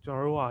ရင်ကျွန်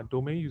တော်တို့က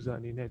domain user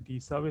အနေနဲ့ဒီ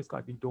service က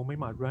ဒီ domain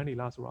မှာ run နေ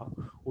လားဆိုတာ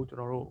ဟိုကျွန်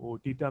တော်တို့ဟို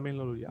determine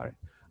လုပ်လို့ရတယ်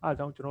အား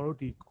ကြောင့်ကျွန်တော်တို့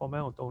ဒီ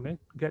command ကိုသုံးတယ်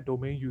get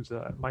domain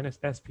user -spn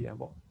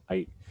ပေါ့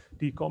အဲ့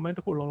ဒီ command တ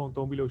စ်ခုလုံး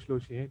သုံးပြီးလို့ရှိ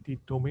လို့ရှိရင်ဒီ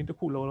domain တစ်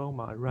ခုလုံး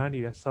မှာ run နေ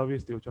တဲ့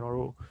service တွေကိုကျွန်တော်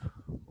တို့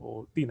ဟို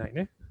သိနိုင်တ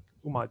ယ်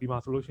ဥပမာဒီမှာ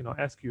ဆိုလို့ရှိရင်တော့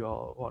SQL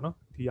ပေါ့နော်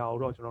ဒီဟာကို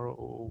တော့ကျွန်တော်တို့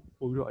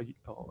ဟိုပို့ပြီး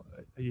တော့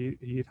အ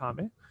ရေးထားမ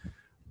ယ်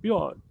ပြီး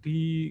တော့ဒီ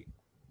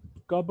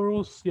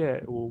Kerberos ရဲ့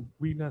ဟို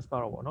weakness က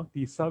တော့ပေါ့နော်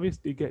ဒီ service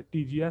ticket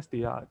TGS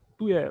တွေက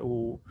သူ့ရဲ့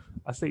ဟို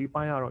အစိပ်အ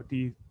ပိုင်းကတော့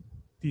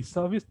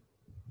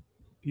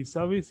ဒီ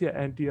service ရဲ့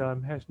NTLM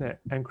hash နဲ့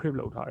encrypt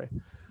လုပ်ထားတယ်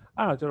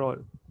အဲ့ဒါကျတော့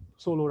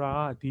ဆိုလိုတာက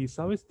ဒီ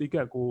service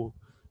ticket ကို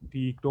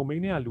ဒီ domain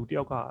နဲ့ကလူတ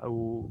ယောက်က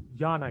ဟို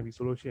ရနိုင်ပြီ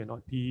ဆိုလို့ရှိရင်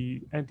တော့ဒီ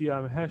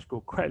NTLM hash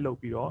ကို crack လုပ်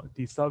ပြီးတော့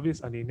ဒီ service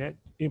အနေနဲ့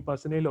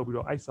impersonate လုပ်ပြီး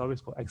တော့အဲ့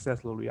service ကို access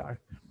လုပ်လို့ရတယ်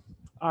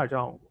အဲ့ဒါ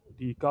ကြောင့်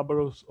ဒီ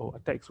Kerberos ဟို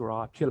attack ဆိုတာ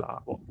ဖြစ်လာတာ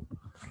ပေါ့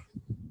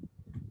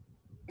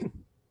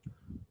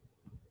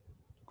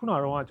ခုနက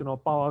တော့ကျွန်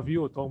တော် power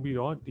view ကိုသုံးပြီး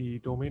တော့ဒီ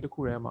domain တစ်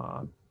ခုထဲမှာ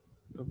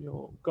လို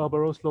မျိုး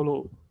Kerberos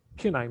လို့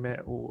ဖြစ်နိုင်မဲ့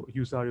ဟို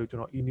user တွေကိုကျွ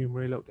န်တော်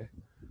enumerate လုပ်တယ်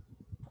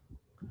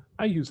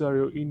အဲ့ user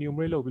တွေကို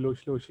enumerate လုပ်ပြီးလို့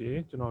ရှိလို့ရှိရ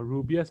င်ကျွန်တော်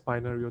rubys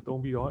binary ကို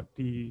သုံးပြီးတော့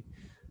ဒီ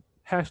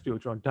hash တွေ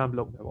ကိုကျွန်တော် dump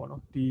လုပ်မယ်ပေါ့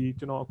နော်ဒီ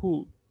ကျွန်တော်အခု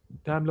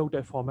dump လုပ်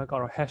တဲ့ format က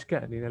တော့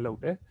hashcat အနေနဲ့လုပ်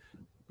တယ်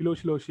ပြီးလို့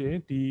ရှိလို့ရှိရင်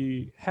ဒီ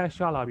hash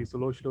ရလာပြီဆို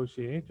လို့ရှိလို့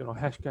ရှိရင်ကျွန်တော်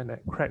hashcat နဲ့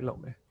crack လု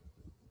ပ်မယ်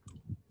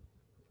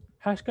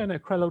hashcat နဲ့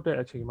crack လုပ်တဲ့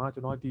အချိန်မှာကျွ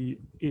န်တော်ဒီ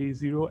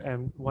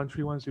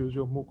A0M13100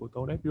 မှုကို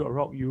သုံးတယ်ပြီးတော့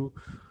rock u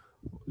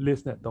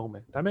list နဲ့သုံးမ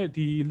ယ်ဒါပေမဲ့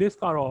ဒီ list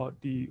ကတော့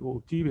ဒီဟို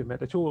ကြီးပေမဲ့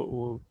တချို့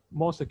ဟို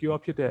more secure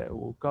ဖြစ်တဲ့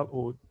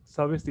ဟို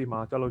service တွေမှာ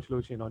ကြာလို့ရှိ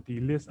လို့ရှိရင်တော့ဒီ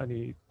list အနေ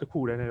တစ်ခု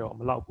တည်းနဲ့တော့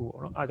မလောက်ဘူး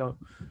ပေါ့နော်အဲဒါကြောင့်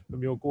လို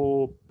မျိုးကို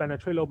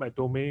penetrate လုပ်မဲ့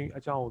domain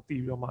အကြောင်းကိုသိ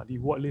ပြီးတော့မှဒီ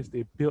word list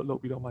တွေ build လု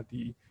ပ်ပြီးတော့မှ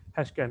ဒီ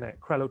hashcat နဲ့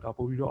crack လုပ်တာ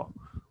ပို့ပြီးတော့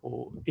ဟို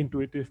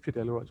intuitive ဖြစ်တ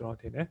ယ်လို့တော့ကျွန်တော်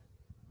ထင်တယ်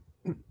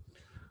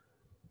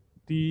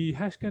ဒီ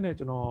hashcat နဲ့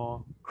ကျွန်တော်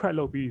crack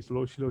လုပ်ပြီးဆို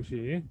လို့ရှိ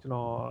ရင်ကျွန်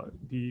တော်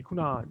ဒီခု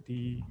န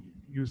ဒီ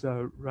user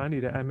run နေ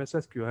တဲ့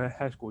MSSQL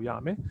hash ကိုရ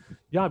မယ်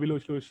ရပြီ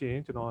လို့ရှိလို့ရှိရ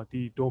င်ကျွန်တော်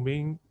ဒီ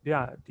domain ရ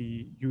ဒီ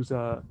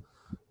user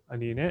အ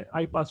နေနဲ့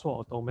i password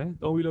ကိုသုံးမယ်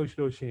သုံးပြီးလို့ရှိ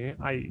လို့ရှိရင်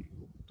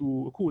သူ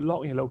အခု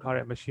log in လုပ်ထား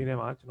တဲ့ machine ထဲ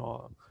မှာကျွန်တော်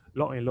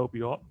log in လုပ်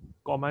ပြီးတော့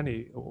command တွေ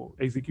ဟို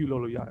execute လု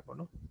ပ်လို့ရတယ်ပေါ့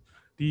နော်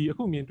ဒီအ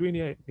ခုမြင်တွေ့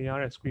နေရ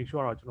တဲ့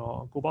screenshot တော့ကျွန်တော်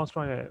Cobalt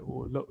ရဲ့ဟို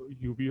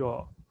ယူပြီး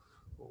တော့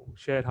ဟို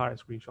share ထားတဲ့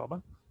screenshot ပါ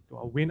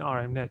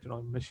WinRM နဲ့ကျွန်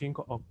တော် machine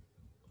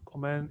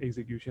command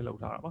execution လု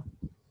ပ်ထားတာပါ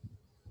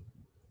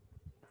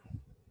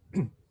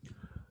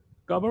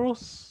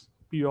Kerberos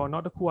ပြီးတော့နော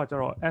က်တစ်ခုကကျ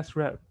တော့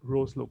SREP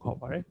roles လို့ခေါ်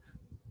ပါတယ်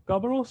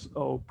Kerberos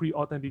pre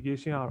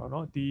authentication ကတော့เน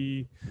าะဒီ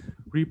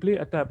replay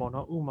attack ပေါ့เน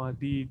าะဥပမာ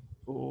ဒီ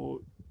ဟို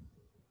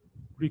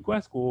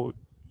request ကို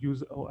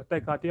user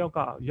attacker တယောက်က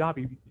ရ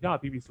ပြီး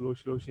ပြီဆိုလို့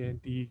ရှိရင်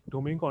ဒီ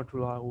domain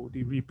controller ကို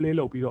ဒီ replay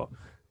လုပ်ပြီးတော့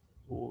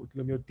ဟိုဒီ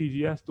လိုမျိုး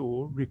TGS ကို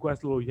request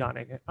လုပ်လို့ရ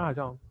နိုင်တယ်အဲဒါ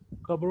ကြောင့်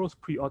Kerberos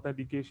pre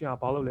authentication က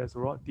ဘာလို့လဲ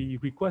ဆိုတော့ဒီ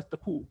request တ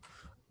စ်ခု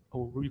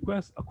ဟို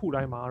request အခု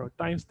တိုင်းမှာတော့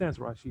time stamp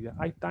ဆိုတာရှိတယ်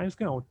အဲ time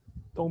stamp ကို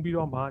သုံးပြီး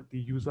တော့မှဒီ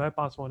user ရဲ့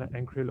password နဲ့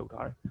encrypt လုပ်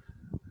ထားတယ်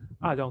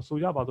အားကြောင့်ဆို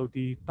ကြပါစို့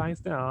ဒီ time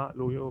stamp က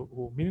လို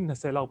ဟိုမိနစ်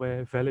20လောက်ပဲ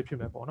valid ဖြစ်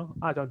မယ်ပေါ့နော်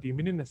အားကြောင့်ဒီ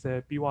မိနစ်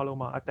20ပြီးသွားလို့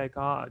မှ attacker က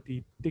ဒီ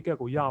ticket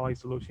ကိုရသွားပြီ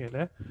ဆိုလို့ရှိရင်လ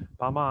ည်း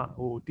ဘာမှ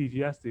ဟို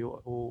TGS တွေကို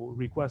ဟို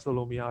request လုပ်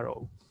လို့မရတော့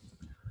ဘူး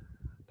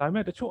ဒါပေ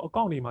မဲ့တချို့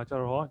account တွေမှာကျ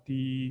တော့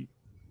ဒီ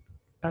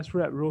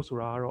SREP role ဆို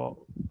တာကတော့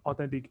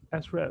authentic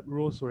SREP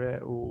role ဆိုရဲ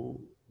ဟို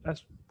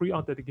pre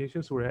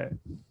authentication ဆိုရဲ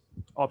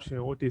option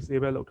ကို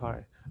disable လုပ်ထားတ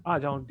ယ်အား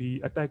ကြောင့်ဒီ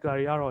attacker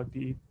တွေကတော့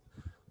ဒီ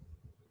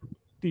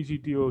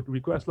TGT ကို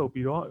request လုပ်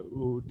ပြီးတော့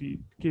ဟိုဒီ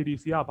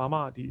KDC ကဘာမှ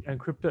ဒီ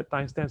encrypted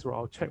timestamp ဆိုတာ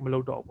ကို check မလု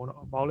ပ်တော့ဘူးပေါ့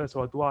နော်။ဘာလို့လဲ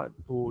ဆိုတော့ तू က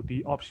ဟိုဒီ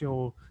option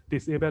ကို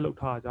disable လုပ်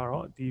ထားကြ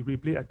တော့ဒီ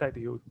replay attack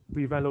တွေကို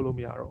prevent လုပ်လို့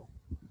မရတော့ဘူး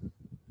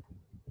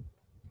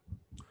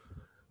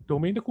။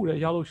 domain တစ်ခုလ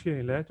ည်းရောက်လို့ရှိရ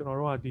င်လည်းကျွန်တော်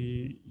တို့ကဒီ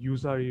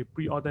user တွေ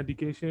pre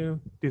authentication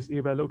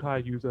disable လုပ်ထား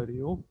တဲ့ user တွေ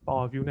ကို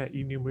power view နဲ့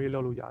enumerate လု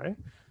ပ်လို့ရတယ်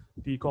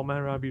။ဒီ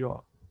command run ပြီး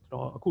တော့ကျွန်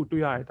တော်အခု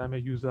တွေ့ရတဲ့အတိုင်းပဲ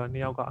user နှ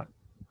စ်ယောက်က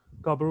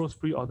Kerberos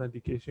pre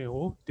authentication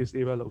ကို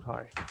disable လုပ်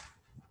ထားတယ်။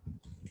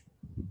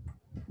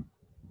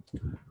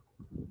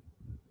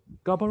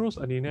 Kerberos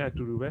အနေနဲ့အ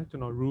တူတူပဲကျွ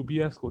န်တော်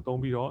RubyS ကို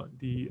သုံးပြီးတော့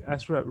ဒီ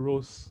SREP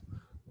roles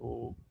ဟို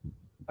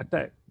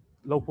attack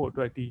လုပ်ဖို့အ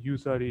တွက်ဒီ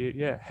user တွေ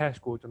ရဲ့ hash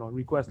ကိုကျွန်တော်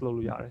request လုပ်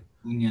လို့ရတယ်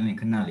။ဉာဏ်လေး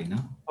ခဏလေး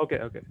နော်။ဟုတ်ကဲ့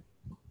။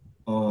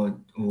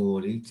ဟို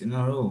လေကျွန်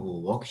တော်တို့ဟို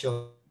workshop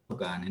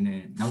ကနည်းန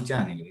ည်းနောက်ကျ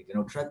နေလေကျွန်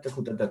တော် track တစ်ခု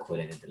တက်ခွဲ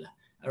လိုက်တယ်တလား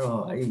။အဲ့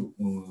တော့အဲ့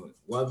ဟို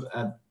web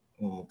app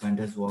ဟို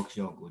Pandas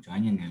workshop ကို join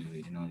နေတယ်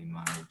လို့ကျွန်တော်ဒီ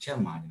မှာ chat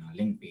မှာကျွန်တော်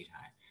link ပေး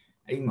ထားတယ်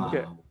။အဲ့ဒီမှာ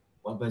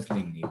web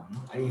link လေးပေါ့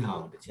နော်။အဲ့ဒီဟာ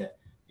ကိုတစ်ချက်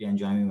ပြန်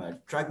join ပြီးမှ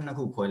track နှစ်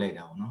ခုခွဲလိုက်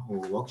တာပေါ့နော်ဟို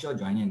workshop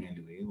join နေတဲ့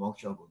လူတွေ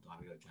workshop ကိုသွား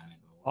ပြီးတော့ join လို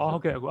က်ပါဟု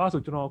တ်ကဲ့အခုအဲ့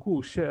ဆိုကျွန်တော်အခု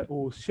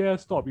share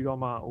stop ပြီးတော့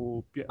မှဟို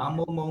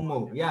မ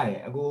ရတယ်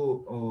အခု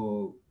ဟို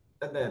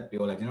တက်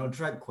ပြောလိုက်ကျွန်တော်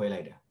track ခွဲ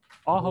လိုက်တာ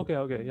ဟုတ်ကဲ့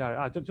ရတ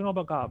ယ်ကျွန်တော်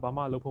ဘက်ကဘာ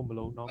မှလုပ်ဖို့မ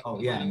လုပ်တော့ဟုတ်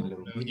ရတယ်မလု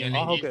ပ်ဘူးည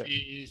နေ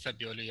လေးဆက်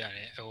ပြောလို့ရတ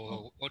ယ်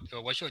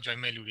ဟို workshop join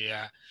မဲ့လူတွေက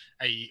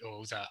အဲ့ဟို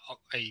ဥစား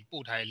အဲ့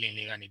ပို့ထားတဲ့ link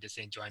လေးကနေတစ်ဆ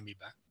င့် join ပြီ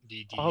ပါဒီ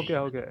ဟုတ်ကဲ့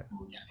ဟို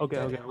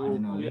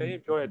ရေး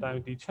ပြောတဲ့အတို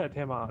င်းဒီ chat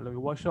ထဲမှာ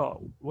workshop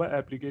web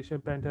application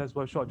pentest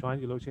workshop join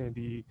ကြည့်လို့ရှိရင်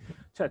ဒီ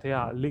chat ထဲက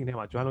link ထဲ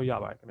မှာ join လို့ရ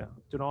ပါတယ်ခင်ဗျ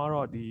ကျွန်တော်က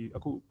တော့ဒီအ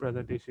ခု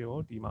presentation ကို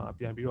ဒီမှာ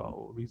ပြန်ပြီးတော့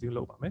ဟို resume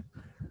လုပ်ပါမယ်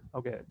ဟု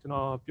တ်ကဲ့ကျွန်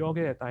တော်ပြော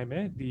ခဲ့တဲ့အတိုင်းပဲ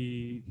ဒီ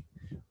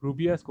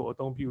RubyS ကိုအ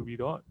သုံးပြုပြီး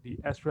တော့ဒီ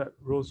SREP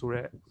role ဆို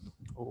ရဲ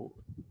ဟို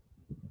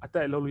အတ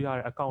က်လုပ်လို့ရ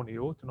တဲ့ account တွေ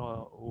ကိုကျွန်တော်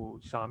ဟို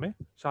ရှာမယ်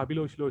ရှာပြီး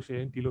လို့ရှိလို့ရှိရ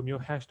င်ဒီလို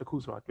မျိုး hash တစ်ခု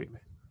ဆိုတာတွေ့မ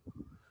ယ်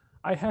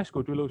I hash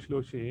ကိုတွေ့လို့ရှိ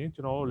လို့ရှိရင်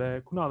ကျွန်တော်တို့လည်း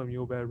ခုနလို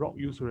မျိုးပဲ rock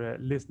use ဆိုတဲ့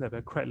list နဲ့ပဲ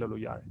crack လုပ်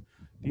လို့ရတယ်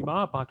ဒီမှာ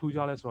ဘာထူး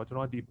ခြားလဲဆိုတော့ကျွန်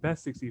တော်ဒီ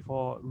best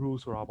 64 rule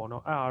ဆိုတာပေါ့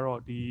နော်အဲ့ဒါ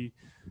တော့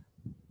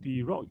ဒီ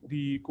rock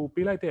ဒီကို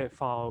ပေးလိုက်တဲ့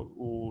file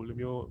ဟိုလို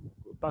မျိုး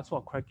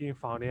password cracking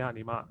file တွေက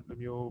နေမှလို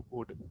မျိုး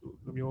ဟို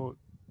လိုမျိုး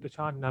တ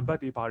ခြား number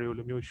တွေဘာတွေကို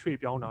လိုမျိုးရွှေ့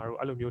ပြောင်းတာတော့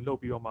အဲ့လိုမျိုးလုပ်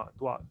ပြီးတော့မှ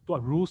သူက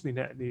rules နေ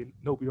နဲ့အနေ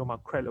လုပ်ပြီးတော့မှ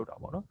crack လုပ်တာ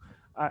ပေါ့နော်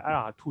အဲ့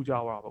ဒါထူး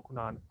ခြားသွားတာပေါ့ခုန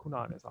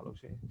နဲ့ဆိုလို့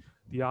ရှိရင်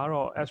ဒီက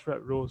တော့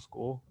SREP rules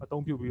ကိုအ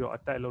သုံးပြုပြီးတော့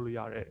attack လုပ်လို့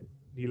ရတဲ့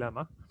နီလန်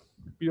မှာ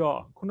ပြီးတော့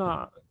ခုန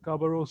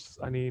Kerberos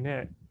အနေ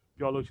နဲ့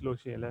ပြောလို့ရှိလို့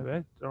ရှိရင်လည်းပဲ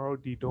ကျွန်တော်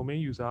တို့ဒီ domain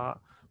user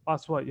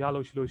password ရ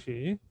လို့ရှိလို့ရှိ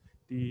ရင်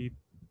ဒီ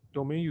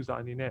domain user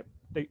အနေနဲ့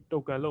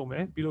token လုပ်မ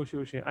ယ်ပြီးလို့ရှိ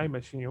လို့ရှိရင်အဲ့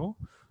machine ကို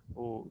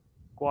ဟို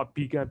ကိုက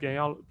beacon ပြန်ရ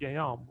အော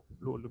င်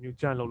လို့လိုမျိုး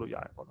jump လုပ်လို့ရ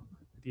တယ်ပေါ့နော်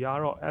ဒီက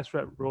တော့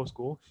SREP roles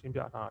ကိုရှင်းပြ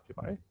ထားတာဖြစ်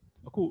ပါတယ်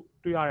အခု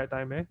တွေ့ရတဲ့အ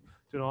တိုင်းပဲ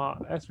ကျွန်တော်က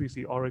SVC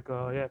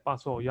Oracle ရဲ့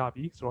password ရ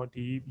ပြီဆိုတော့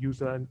ဒီ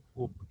user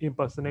ဟို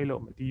impersonate လု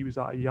ပ်မယ်ဒီ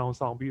user အယောင်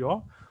ဆောင်ပြီးတော့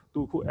သူ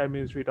အခု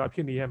administrator ဖြ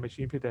စ်နေတဲ့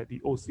machine ဖြစ်တဲ့ဒီ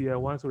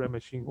OCL1 ဆိုတဲ့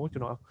machine ကိုကျွ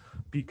န်တော်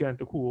beacon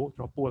တစ်ခုကိုကျွ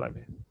န်တော်ပို့လိုက်မ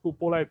ယ်အခု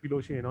ပို့လိုက်ပြီး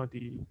လို့ရှိရင်တော့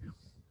ဒီ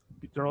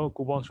ကျွန်တော်တို့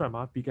Cobalt Strand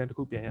မှာ beacon တစ်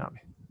ခုပြန်ရမ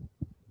ယ်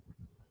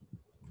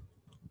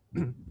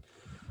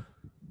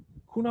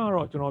ခုနက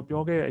တော့ကျွန်တော်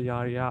ပြောခဲ့တဲ့အရာ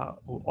တွေက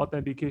ဟို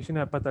authentication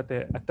နဲ့ပတ်သက်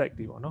တဲ့ attack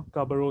တွေပေါ့နော်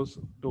Kerberos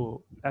တို့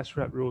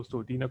SREP roles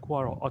တို့ဒီနှစ်ခုက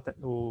တော့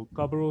ဟို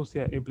Kerberos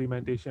ရဲ့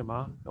implementation မှာ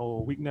ဟို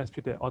weakness ဖြ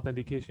စ်တဲ့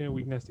authentication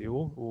weakness တွေ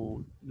ကိုဟို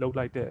လုပ်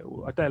လိုက်တဲ့ဟို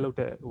attack လုပ်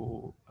တဲ့ဟို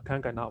အခ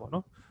န်းကဏ္ဍပေါ့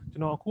နော်ကျွ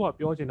န်တော်အခုက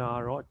ပြောချင်တာက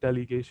တော့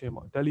delegation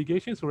ပေါ့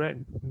delegation ဆိုတဲ့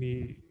ဒီ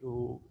ဟို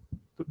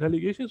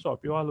delegation ဆိုတော့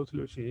ပြောရလို့ဆို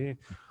လို့ရှိရင်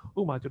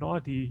ဥပမာကျွန်တော်က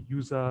ဒီ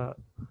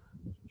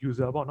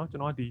user ပေါ့နော်ကျွ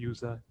န်တော်ကဒီ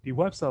user ဒီ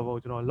web server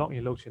ကိုကျွန်တော်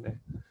login လုပ်ချင်တယ်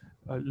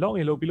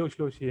login လုပ်ပြီးလို့ရှိ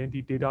လို့ရှိရင်ဒီ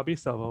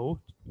database server ကို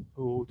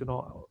ဟိုကျွန်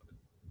တော်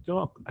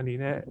အနေ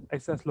နဲ့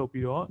access လုပ်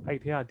ပြီးတော့အဲ့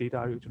ထဲက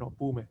data တွေကိုကျွန်တော်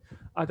ပို့မယ်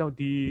အဲကြောင့်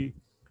ဒီ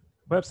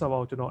web server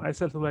ကိုကျွန်တော်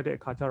access လုပ်လိုက်တဲ့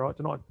အခါကျတော့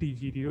ကျွန်တော်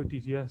TGD တို့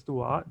TGS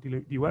တို့က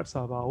ဒီ web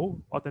server ကို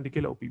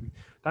authenticate လုပ်ပြီးပြီ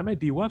ဒါပေမဲ့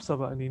ဒီ web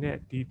server အနေနဲ့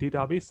ဒီ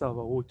database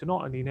server ကိုကျွန်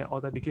တော်အနေနဲ့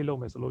authenticate လုပ်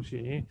မယ်ဆိုလို့ရှိ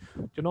ရင်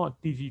ကျွန်တော်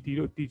TGD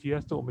တို့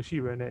TGS တို့မရှိ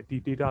ဘဲနဲ့ဒီ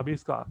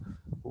database က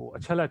ဟိုအ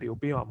ချက်လက်တွေကို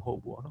ပေးမှာမဟုတ်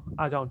ဘူးပေါ့နော်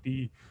အားကြောင့်ဒီ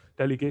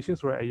delegation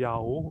ဆိုတဲ့အရာ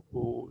ကို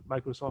ဟို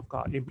Microsoft က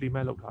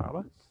implement လုပ်ထားတာ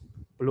ပါ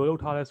ဘယ်လိုလု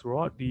ပ်ထားလဲဆို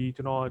တော့ဒီ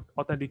ကျွန်တော်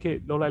authenticate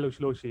လုပ်လိုက်လို့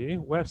ရှိလို့ရှိရင်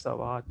web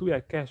server သူ့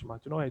ရဲ့ cache မှာ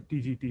ကျွန်တော်ရဲ့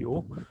TGD ကို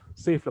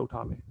save လုပ်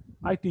ထားမယ်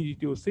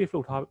ITGT ကို save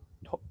လုပ်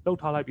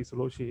ထားလိုက်ပြီဆို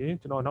လို့ရှိရင်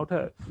ကျွန်တော်နောက်ထ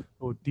ပ်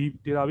ဟိုဒီ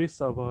database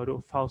server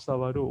တို့ file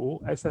server တို့ကို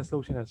access လု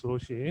ပ်ရှင်တယ်ဆို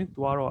လို့ရှိရင်သူ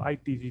ကတော့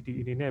ITGT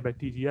အနေနဲ့ပဲ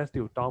TGS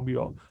တွေကိုတောင်းပြီး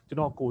တော့ကျွန်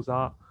တော်ကို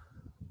စား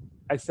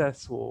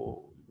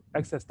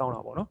access တောင်း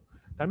တာပေါ့နော်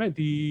ဒါပေမဲ့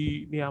ဒီ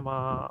နေရာမှာ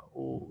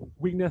ဟို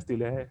weakness တွေ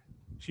လည်း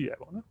ရှိရ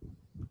ပေါ့နော်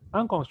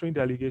unconstrained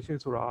delegation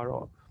ဆိုတာက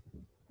တော့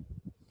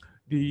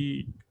ဒီ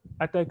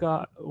attacker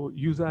ဟို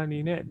user အနေ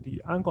နဲ့ဒီ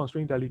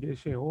unconstrained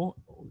delegation ကို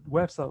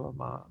web server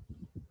မှာ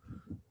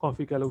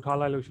configure လုပ်ထား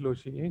လိုက်လို့ရှိလို့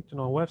ရှိရင်ကျွန်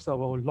တော် web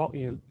server ကို log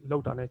in လု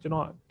ပ်တာနဲ့ကျွန်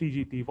တော်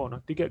TGT ပေါ့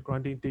နော် ticket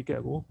granting ticket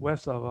ကို web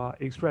server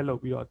extract လု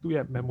ပ်ပြီးတော့သူ့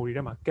ရဲ့ memory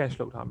ထဲမှာ cache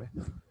လုပ်ထားမယ်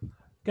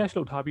cache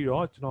လုပ်ထားပြီး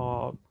တော့ကျွန်တော်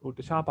ဟိုတ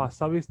ခြားပါ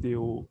service တွေ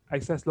ကို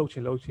access လုပ်ချ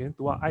င်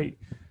သူကအဲ့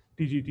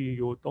TGT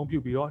ကိုအသုံးပြု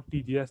ပြီးတော့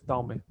TGS တော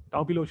င်းမယ်တော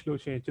င်းပြီးလို့ရှိ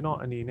လို့ရှိရင်ကျွန်တော်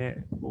အနေနဲ့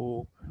ဟို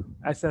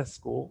access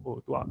ကိုဟို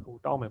သူကဟို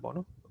တောင်းမယ်ပေါ့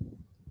နော်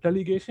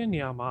delegation နေ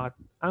ရာမှာ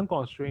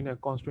unconstrained နဲ့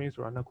constrained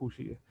ဆိုတာနှစ်ခု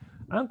ရှိတယ်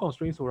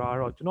unconstrained ဆိုတာက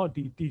တော့ကျွန်တော်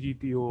ဒီ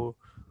TGT ကို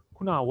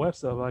ခုန web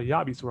server ရ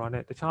ပြီဆိုတာ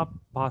နဲ့တခြား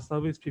ဘာ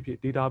service ဖြစ်ဖြစ်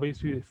database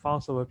ဖြစ်ဖြစ်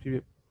file server ဖြစ်ဖြ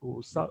စ်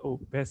ဟို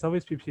ဘယ်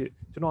service ဖြစ်ဖြစ်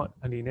ကျွန်တော်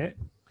အနေနဲ့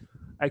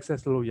access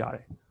လုပ်လို့ရတ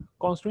ယ်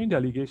constraint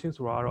delegation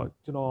ဆိုတာကတော့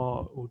ကျွန်တော်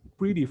ဟို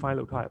pre-define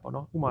လုပ်ထားရပေါ့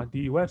နော်ဥပမာ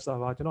ဒီ web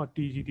server ကျွန်တော်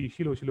TGT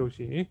ရှိလို့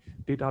ရှိရင်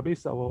database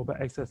server ကိုပဲ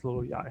access လုပ်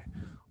လို့ရတယ်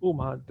ဥပ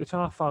မာတ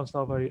ခြား file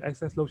server တွေ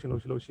access လုပ်ချင်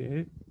လို့ရှိရ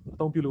င်အ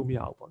သုံးပြုလို့မရ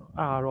ဘူးပေါ့နော်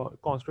အဲ့ဒါတော့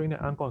constraint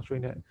နဲ့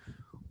unconstrained နဲ့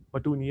မ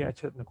တူညီတဲ့အ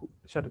ချက်တစ်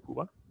ခု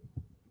ပါ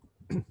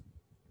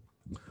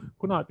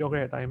ခုနပြော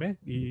ခဲ့တဲ့အတိုင်းပဲ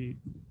ဒီ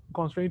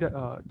constraint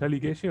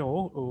delegation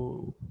ကိုဟို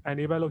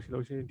enable လုပ်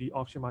လို့ရှိရင်ဒီ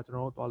option မှာကျွန်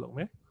တော်တို့သွားလုပ်မ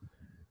ယ်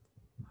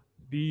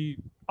ဒီ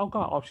အောက်က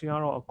option က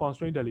တော့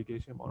constraint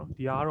delegation ပေါ့နော်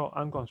ဒီကတော့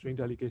unconstrained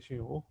delegation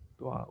ကို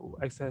သူကဟို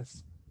access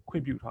ခွ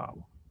င့်ပြုထားတာ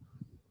ပေါ့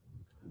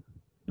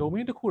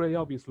domain တစ်ခုတည်း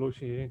ရောက်ပြီဆိုလို့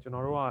ရှိရင်ကျွန်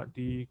တော်တို့က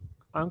ဒီ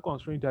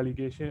unconstrained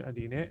delegation အ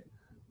နေနဲ့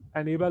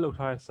enable လုပ်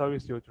ထားတဲ့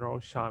service တွေကိုကျွန်တော်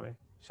တို့ရှာ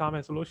မ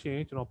ယ်ဆိုလို့ရှိရ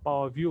င်ကျွန်တော်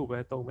power view ကိုပဲ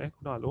သုံးမယ်ခု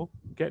နလို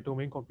get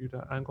domain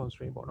computer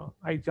unconstrained ပေါ့နော်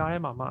အဲ့ကြားထဲ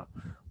မှာမှ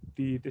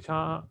ဒီတ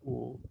ခြားဟို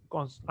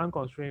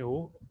unconstrained ကို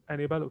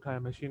enable လုပ်ထား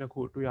တဲ့ machine တစ်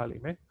ခုတွေ့ရလိ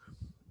မ့်မယ်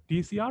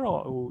DC က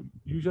တော့ဟို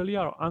usually က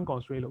တော့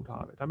unconstrained လုပ်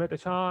ထားတာပဲဒါပေမဲ့တ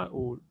ခြား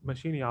ဟို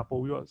machine တွေက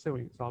ပို့ပြီးတော့စိတ်ဝ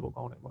င်စားဖို့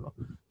ကောင်းတယ်ပေါ့နော်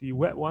ဒီ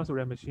web 1ဆို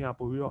တဲ့ machine က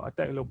ပို့ပြီးတော့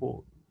attack လုပ်ဖို့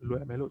လွ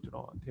ယ်မယ်လို့ကျွန်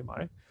တော်ထင်ပါ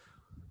တယ်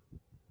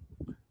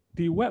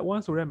ဒီ web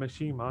 1ဆိုတဲ့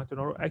machine မှာကျွန်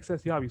တော်တို့ access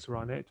ရပြီဆို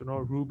တာနဲ့ကျွန်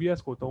တော် RubyS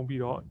ကိုသုံး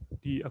ပြီးတော့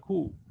ဒီအခု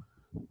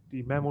ဒီ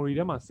memory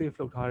ထဲမှာ save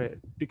လုပ်ထားတဲ့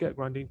ticket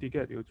granting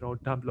ticket တွေကိုကျွန်တော်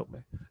dump လုပ်မ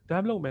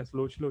ယ်ဆို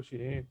လို့ရှိ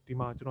ရင်ဒီ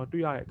မှာကျွန်တော်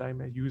တွေ့ရတဲ့အတိုင်း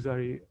ပဲ user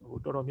တွေဟို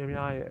တော်တော်များ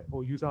များရဲ့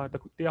ဟို user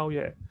တယောက်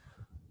ရဲ့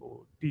ဟို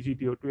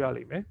TGT ကိုတွေ့ရ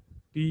လိမ့်မယ်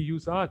ဒီ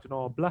user ကကျွန်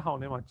တော် bloodhound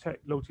ထဲမှာ check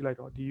လုပ်ကြည့်လိုက်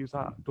တော့ဒီ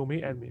user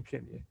domain admin ဖြ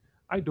စ်နေတယ်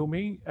အဲ့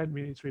domain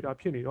administrator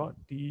ဖြစ်နေတော့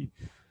ဒီ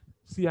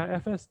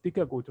CIFS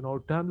ticket ကိုကျွန်တော်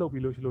တို့ dump လုပ်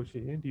ပြီးလို့ရှိ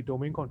ရင်ဒီ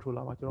domain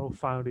controller မှာကျွန်တော်တို့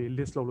file တွေ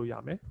list လုပ်လို့ရ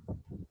မယ်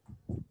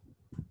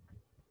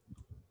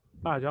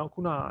အားကြောင့်ခု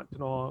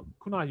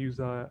န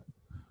user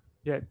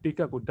ရဲ့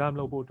ticket ကို dump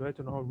လုပ်ဖို့အတွက်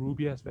ကျွန်တော်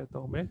RubyS ပဲ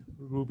သုံးမယ်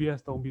RubyS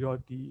သုံးပြီးတော့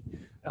ဒီ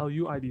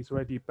LUID ဆို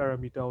တဲ့ဒီ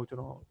parameter ကိုကျွန်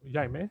တော်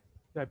ရိုက်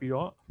ပြီး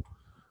တော့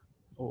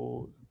ဟို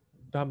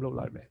dump လုပ်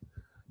လိုက်မယ်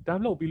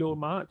dump လုပ်ပြီးလို့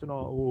မှကျွန်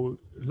တော်ဟို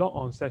log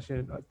on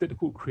session အသစ်တစ်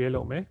ခု create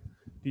လုပ်မယ်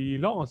ဒီ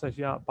log on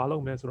session ကဘာလု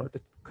ပ်မလဲဆိုတော့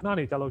ခဏ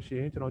နေကြာလို့ရှိ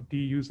ရင်ကျွန်တော်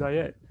ဒီ user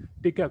ရဲ့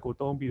ticket ကို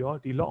သုံးပြီးတော့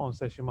ဒီ log on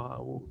session မှာ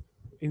ဟို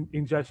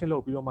injection လု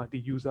ပ်ပြီးတော့မှဒီ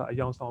user အ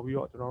ယောင်ဆောင်ပြီး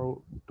တော့ကျွန်တော်တို့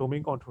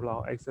domain controller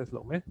ကို access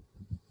လုပ်မယ်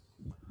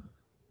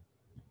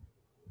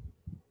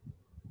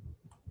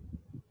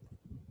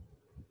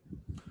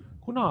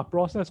ခုန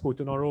process ကို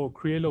ကျွန်တော်တို့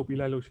create လုပ်ပြီး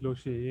လိုက်လို့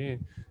ရှိရင်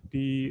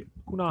ဒီ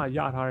ခုနရ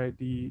ထားတဲ့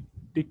ဒီ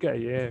ticket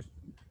ရဲ့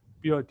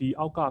ပြီးတော့ဒီ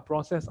အောက်က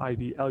process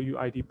ID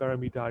LUID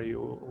parameter တွေ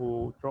ကိုဟို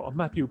ကျွန်တော်အ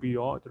မှတ်ပြုပြီး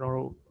တော့ကျွန်တော်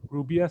တို့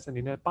RubyS အ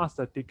နေနဲ့ pass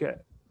the ticket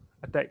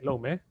attack လု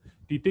ပ်မယ်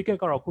ဒီ ticket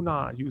ကတော့ခုန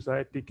user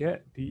ရဲ့ ticket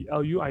ဒီ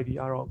LUID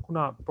ကတော့ခုန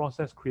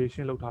process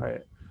creation လုပ်ထားတဲ့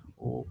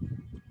ဟို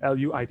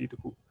LUID တ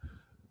ခု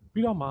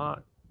ပြီးတော့မှ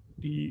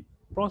ဒီ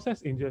process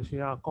injection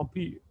က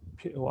complete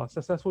ဖြစ်ဟို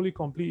successfully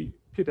complete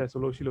ဖြစ်တယ်ဆို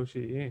လို့ရှိ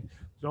ရင်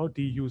ကျွန်တော်တို့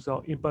ဒီ user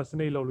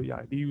impersonate လုပ်လို့ရတ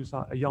ယ်ဒီ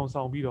user အယောင်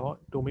ဆောင်ပြီးတော့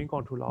domain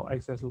controller ကို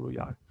access လုပ်လို့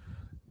ရတယ်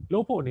လု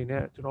ပ်ဖို့အနေ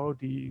နဲ့ကျွန်တော်တို့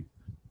ဒီ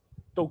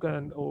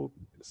token ဟို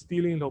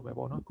stealing လုပ်မယ်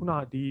ပေါ့နော်ခုန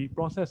ဒီ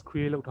process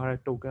create လုပ်ထားတဲ့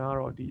token က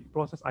တော့ဒီ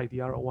process ID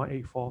ကတော့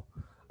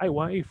184အဲ့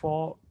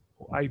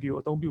184 ID ကို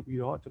အသုံးပြုပြီး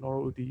တော့ကျွန်တော်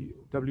တို့ဒီ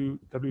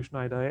W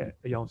Schneider ရဲ့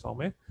အယောင်ဆောင်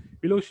မယ်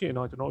ပြီးလို့ရှိရင်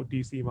တော့ကျွန်တော်တို့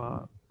DC မှာ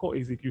code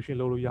execution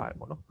လုပ်လို့ရတယ်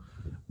ပေါ့နော်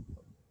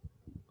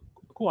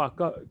အခု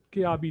က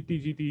KRB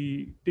TGT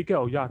ticket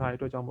ကိုရထားတဲ့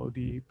အတွက်ကြောင့်မို့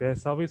ဒီဘယ်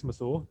service မ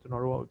ဆိုကျွန်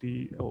တော်တို့ဒီ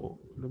ဟို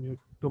လိုမျိုး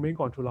domain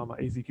controller မှာ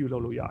execute လု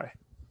ပ်လို့ရတယ်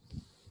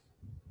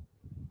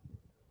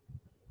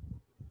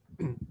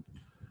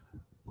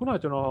ခုန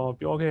ကျွန်တော်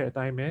ပြောခဲ့တဲ့အ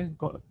တိုင်းပဲ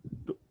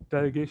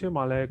delegation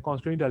မှာလည်း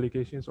constraint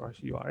delegation ဆိုတာ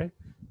ရှိပါတယ်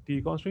ဒီ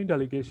constraint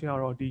delegation က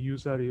တော့ဒီ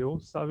user တွေကို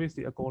service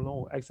တွေအကုန်လုံး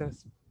ကို access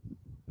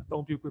အ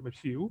သုံးပြုခွင့်မ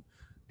ရှိဘူး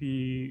ဒီ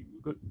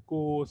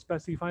ကို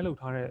specify လုပ်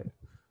ထားတဲ့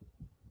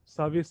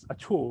service အ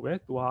ချို့ပဲ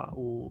သူက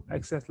ဟို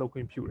access လုပ်ခွ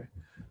င့်ပြုတယ်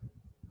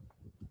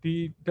ဒီ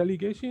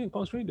delegation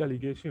constraint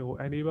delegation ကို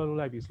enable လုပ်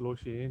လိုက်ပြီဆိုလို့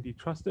ရှိရင်ဒီ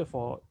trusted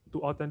for to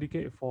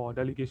authenticate for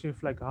delegation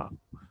flag က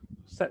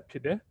set ဖြ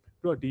စ်တယ်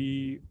ပြီးတော့ဒီ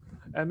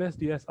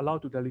MSDS allow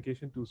to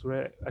delegation to ဆို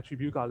တဲ့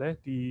attribute ကလည်း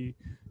ဒီ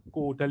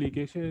ကို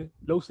delegation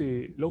လု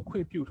ပ်ခွ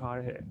င့်ပြုထား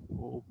တဲ့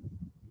ဟို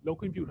လုပ်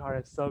ခွင့်ပြုထား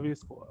တဲ့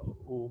service ကို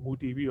ဟိုမူ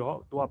တည်ပြီးတော့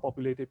သူက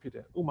populated ဖြစ်တ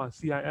ယ်ဥပမာ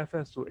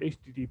CIFS ဆို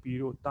HTTP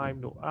တို့ time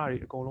တို့အဲ့ဒါတွေ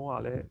အကုန်လုံးက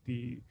လည်းဒီ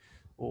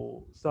ဟို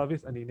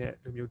service အနေနဲ့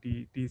ဒီမျိုးဒီ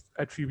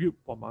attribute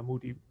ပေါ်မှာမူ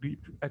တည်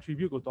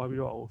attribute ကိုတွားပြီး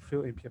တော့ဟို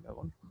fill in ဖြစ်မှာ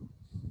ပေါ့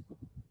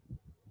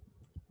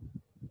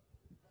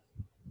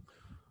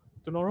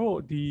ကျွန်တော်တို့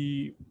ဒီ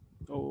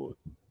ဟို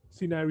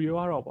scenario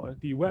ကတော့ပေါ့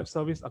ဒီ web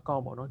service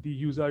account ပေါ့နော်ဒီ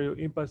user တွေကို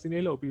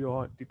impersonate လုပ်ပြီး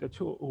တော့ဒီတ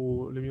ချို့ဟို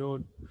လိုမျိုး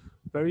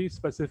very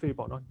specific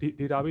ပေါ့နော်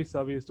database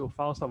service တို့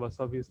file server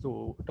service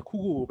တို့တခု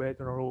ခုကိုပဲ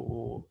ကျွန်တော်တို့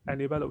ဟို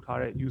enable လုပ်ထား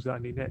တဲ့ user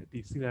အနေနဲ့ဒီ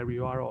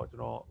scenario ကတော့ကျွ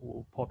န်တော်ဟို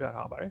ဖော်ပြ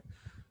ထားပါတယ်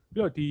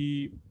ပြီးတော့ဒီ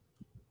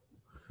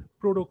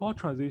protocol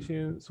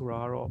transition ဆို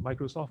တာကတော့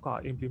Microsoft က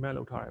implement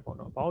လုပ်ထားတယ်ပေါ့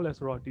နော်ဘာလို့လဲ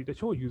ဆိုတော့ဒီတ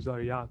ချို့ user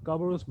တွေက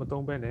Kerberos မ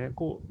သုံးဘဲနဲ့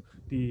ကို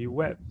ဒီ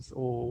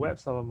web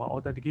server မှာ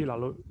authenticate လာ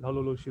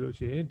လို့ရှိလို့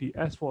ရှိရင်ဒီ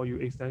S4U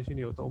extension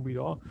တွေကိုသုံးပြီး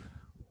တော့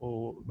ဟို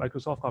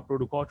Microsoft က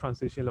protocol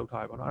transition လုပ်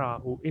ထားတယ်ပေါ့နော်အဲ့ဒါ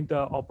ဟို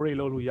interoperate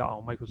လုပ်လို့ရအော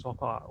င် Microsoft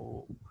ကဟို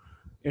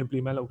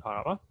implement လုပ်ထား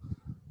တာပါ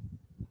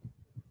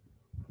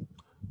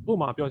ဥပ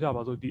မာပြောကြ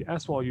ပါစို့ဒီ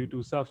S4U to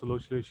self ဆို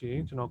လို့ရှိရ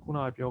င်ကျွန်တော်ခုန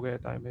ကပြောခဲ့တဲ့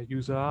အတိုင်းပဲ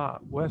user က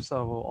web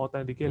server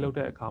authenticate လုပ်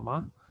တဲ့အခါမှာ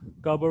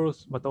Kerberos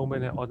မသုံးဘဲ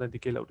နဲ့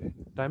authenticate လုပ်တယ်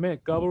ဒါပေမဲ့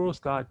Kerberos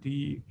ကဒီ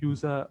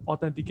user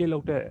authenticate လု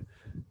ပ်တဲ့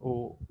ဟို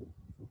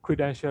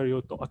credential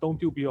တွေကိုအသုံး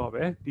ပြုပြီးတော့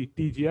ပဲဒီ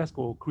TGS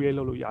ကို create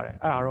လုပ်လို့ရတယ်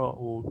အဲ့ဒါတော့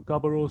ဟို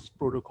Kerberos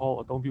protocol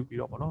အသုံးပြုပြီး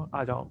တော့ပေါ့နော်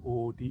အားကြောင့်ဟို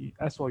ဒီ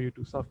S4U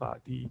to self က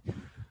ဒီ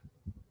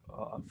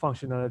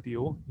functionality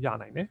ကိုရ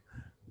နိုင်တယ်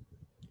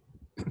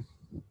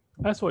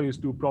S4U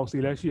to proxy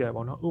လည်းရှိရ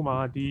ပေါ့နော်ဥပမာ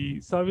ဒီ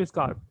service က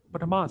ပ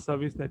ထမ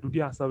service နဲ့ဒုတိ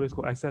ယ service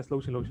ကို access လု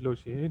ပ်ရှင်လို့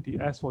ရှိရင်ဒီ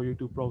S4U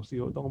to proxy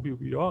ကိုအသုံးပြု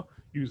ပြီးတော့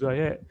user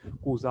ရဲ့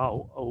ကိုယ်စား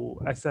ကိုဟို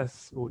access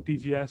ဟို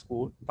TGS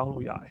ကိုတောင်း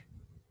လို့ရတယ်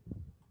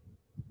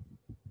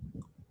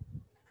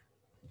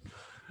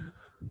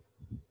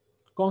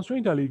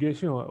constraint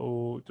delegation ကိုဟို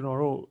ကျွန်တော်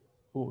တို့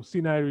ဟို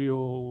scenario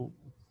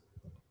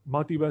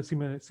multiple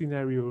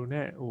scenario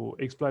နဲ့ဟို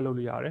exploit လုပ်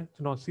လို့ရတယ်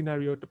ကျွန်တော်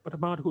scenario ပထ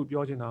မတစ်ခု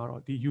ပြောချင်တာက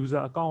တော့ဒီ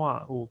user account က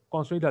ဟို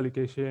constraint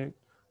delegation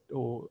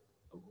ဟို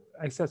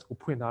access ကို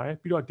ဖွင့်ထားတယ်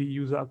ပြီးတော့ဒီ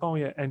user account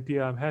ရဲ့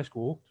NTLM hash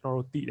ကိုကျွန်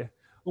တော်တို့တည်တယ်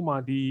ဥပမာ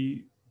ဒီ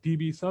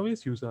DB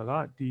service user က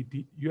ဒီ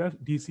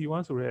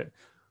DC1 ဆိုတဲ့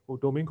ဟို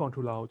domain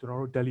controller ကိုကျွန်တော်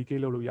တို့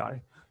delegate လုပ်လို့ရတ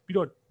ယ်ပြီး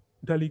တော့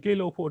delegate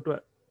လုပ်ဖို့အတွ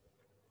က်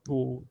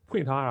ဟိုဖွ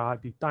င့်ထားတာ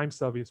ဒီ time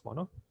service ပေါ့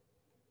နော်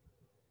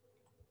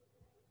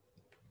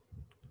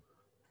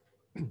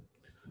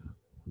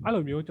အဲ့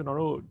လိုမျိုးကျွန်တော်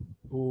တို့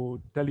ဟို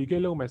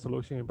delegate လုပ်မယ်ဆို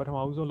လို့ရှိရင်ပထမ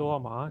ဦးဆုံးလုပ်ရ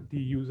မှာဒီ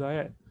user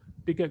ရဲ့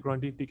ticket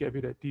granting ticket ဖြ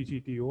စ်တဲ့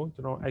TGT ကိုကျွ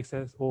န်တော်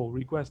access ဟို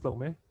request လုပ်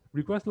မယ်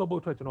request လုပ်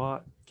ဖို့အတွက်ကျွန်တော်က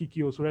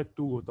Kikio ဆိုတဲ့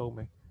tool ကိုသုံးမ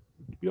ယ်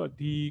ပြီးတော့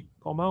ဒီ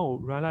command ကို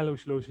run လိုက်လို့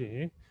ရှိရ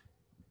င်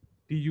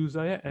ဒီ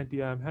user ရဲ့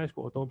NTLM hash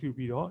ကိုအသုံးပြု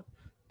ပြီးတော့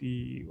ဒီ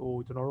ဟို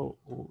ကျွန်တော်တို့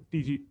ဟို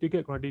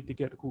ticket granting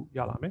ticket တခုရ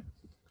လာမယ်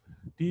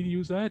ဒီ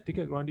user ရဲ့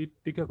ticket granting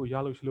ticket ကိုရ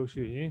လို့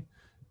ရှိရင်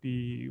ဒီ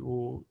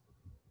ဟို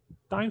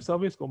time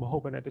service ကိုမဟု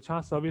တ်ဘဲနဲ့တ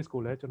ခြား service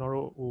ကိုလည်းကျွန်တော်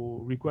တို့ဟို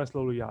request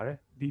လုပ်လို့ရတယ်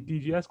ဒီ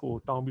TGS ကို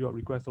တောင်းပြီးတော့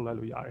request လုပ်လိုက်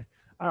လို့ရတယ်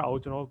အဲ့ဒါကို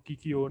ကျွန်တော်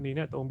Kikio အနေ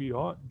နဲ့သုံးပြီး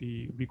တော့ဒီ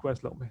request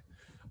လုပ်မယ်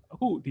အ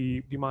ခု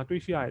ဒီမှာ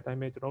တွေ့ရှိရတဲ့အတို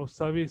င်းပဲကျွန်တော်တို့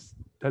service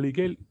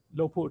delegate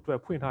လုပ်ဖို့အတွက်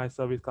ဖွင့်ထားတဲ့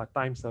service က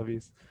time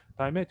service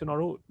ဒါပေမဲ့ကျွန်တော်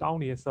တို့တောင်း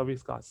နေတဲ့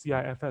service က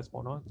CIFS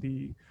ပေါ့နော်ဒီ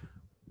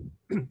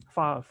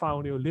file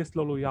တွေကို list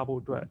လုပ်လို့ရ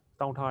ဖို့အတွက်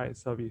တောင်းထားတဲ့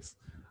service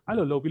အဲ့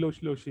လိုလုပ်ပြီးလို့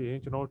ရှိရင်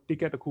ကျွန်တော်တို့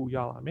ticket တစ်ခုရ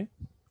လာမယ်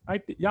အဲ့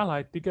ရလာ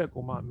တဲ့ ticket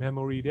ကိုမှ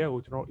memory ထဲ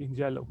ကိုကျွန်တော်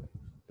inject လုပ်မယ်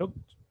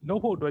လု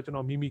ပ်ဖို့အတွက်ကျွန်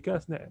တော်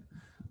mimikatz နဲ့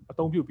အ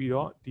သုံးပြုပြီး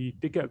တော့ဒီ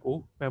ticket ကို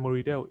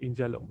memory ထဲကို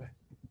inject လုပ်မယ်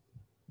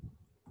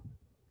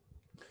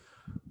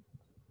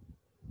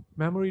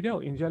memory ထဲ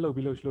ကို inject လုပ်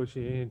ပြီးလို့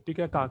ရှိရင်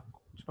ticket က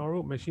ကျွန်တော်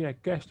တို့ machine ရဲ့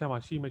cache ထဲမှာ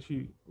ရှိမရှိ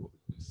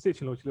စစ်ချ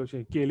င်လို့ရှိရ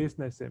င် k list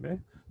နဲ့စစ်မယ်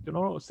ကျွန်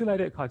တော်တို့စစ်လို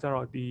က်တဲ့အခါကျ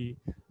တော့ဒီ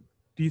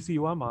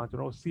DC1 မှာကျွ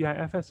န်တော်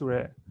CIFS ဆို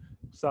တဲ့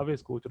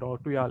service ကိုကျွန်တော်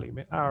တို့တွေ့ရလိမ့်မ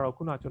ယ်အဲ့ဒါတော့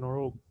ခုနကျွန်တော်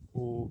တို့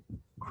ဟို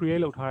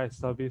create လုပ်ထားတဲ့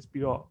service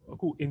ပြီးတော့အ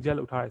ခု inject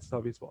လုပ်ထားတဲ့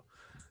service ပေါ့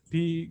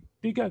ဒီ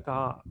ticket က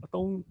အ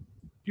သုံး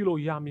ပြု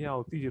လို့ရမရ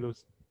ကိုသိ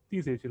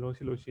စေချင်လို့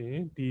ရှိရ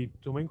င်ဒီ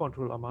domain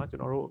controller မှာကျွ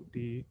န်တော်တို့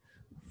ဒီ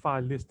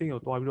file listing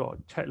ကိုတွားပြီးတော့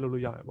check လုပ်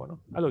လို့ရမယ်ပေါ့နော်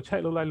အဲ့လို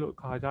check လုပ်လိုက်လို့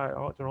ခါကြ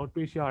တော့ကျွန်တော်တို့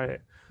တွေ့ရှိရတဲ့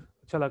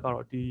အချက်လက်က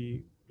တော့ဒီ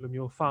လို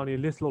မျိုး file တွေ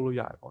list လုပ်လို့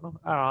ရတယ်ပေါ့နော်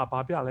အဲ့ဒါဘာ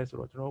ပြလဲဆို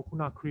တော့ကျွန်တော်တို့ခု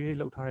န create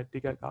လုပ်ထားတဲ့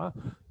ticket က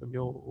လို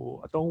မျိုးဟို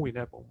အသုံးဝင်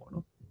တဲ့ပုံပေါ့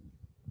နော်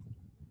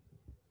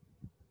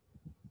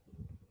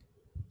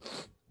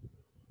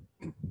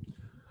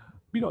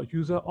ပြီးတော့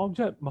user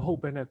object မဟုတ်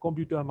ဘဲနဲ့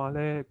computer မှာလ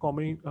ည်း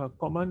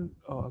command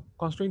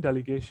constraint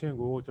delegation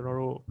ကိုကျွန်တော်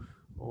တို့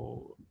ဟို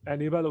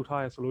enable လုပ်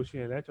ထားရဆိုလို့ရှိ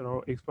ရင်လည်းကျွန်တော်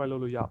တို့ exploit လု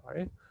ပ်လို့ရပါတ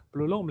ယ်ဘယ်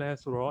လိုလုပ်မလဲ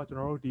ဆိုတော့ကျွန်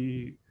တော်တို့ဒီ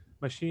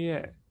machine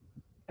ရဲ့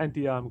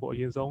NTR ကိုအ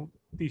ရင်ဆုံး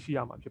သိရှိရ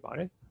မှာဖြစ်ပါတ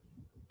ယ်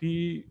ဒီ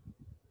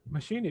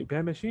machine တွေဘ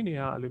ယ် machine တွေ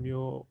ကအဲ့လို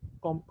မျိုး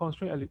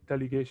constraint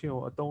delegation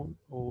ကိုအ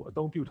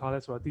သုံးပြုထားလဲ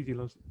ဆိုတာသိစေချင်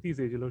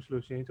လို့ဆို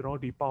လို့ရှိရင်ကျွန်တော်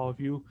တို့ဒီ power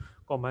view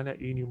command နဲ့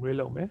enumerate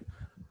လုပ်မယ်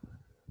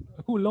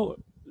အခု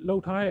လော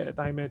က်ထားတဲ့အ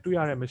တိုင်းပဲတွေ့ရ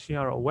တဲ့ machine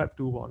ကတော့ web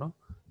 2ပေါ့နော်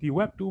ဒီ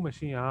web 2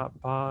 machine က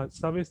ဘာ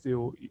service တွေ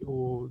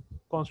ကို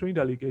constraint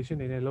delegation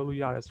တွေနဲ့လုပ်လို့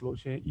ရတယ်ဆိုလို့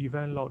ရှိရင်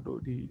event log တို့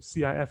ဒီ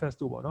CIFS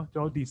တို့ပေါ့နော်ကျွ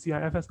န်တော်ဒီ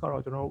CIFS က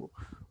တော့ကျွန်တော်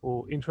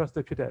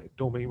interested ဖြစ်တဲ့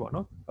domain ပေါ့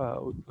နော်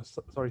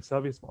sorry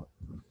service ပေါ့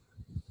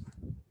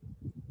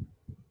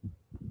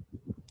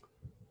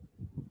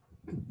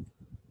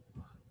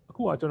အ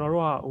ခုကကျွန်တော်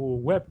တို့က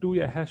web 2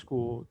ရဲ့ hash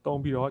ကို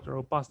တုံးပြီးတော့ကျွန်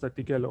တော်တို့ pass the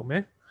ticket လုပ်မ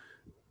ယ်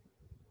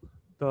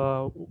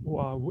the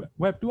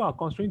web 2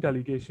 constraint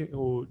delegation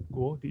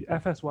ကိုဒီ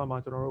fs1 မှာ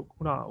ကျွန်တော်တို့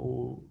ခုန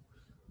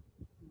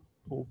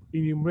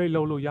enumerate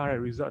လုပ်လို့ရတဲ့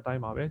result အတို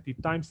င်းပါပဲဒီ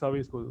time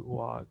service ကို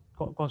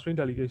constraint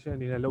delegation အ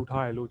နေနဲ့လုပ်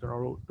ထားတယ်လို့ကျွန်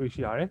တော်တို့တွေ့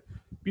ရှိရတယ်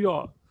ပြီး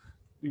တော့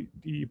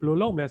ဒီဘယ်လို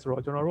လုပ်မလဲဆို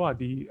တော့ကျွန်တော်တို့က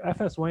ဒီ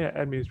fs1 ရဲ့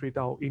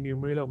administrator ကို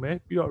enumerate လုပ်မယ်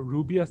ပြီးတော့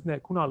rubys နဲ့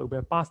ခုနလိုပဲ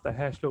pass the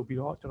hash လုပ်ပြီး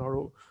တော့ကျွန်တော်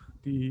တို့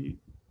ဒီ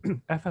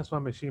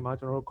fs1 machine မှာ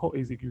ကျွန်တော်တို့ code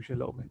execution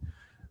လုပ်မယ်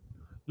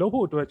လုပ်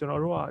ဖို့အတွက်ကျွန်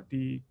တော်တို့က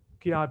ဒီ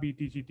KRB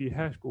TGT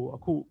hash ကိုအ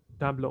ခု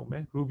dump လုပ်မ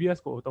ယ် rubys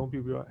ကိုအသုံးပြု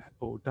ပြီးတော့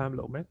dump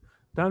လုပ်မယ်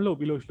dump လုပ်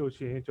ပြီးလို့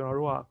ရှိရင်ကျွန်တော်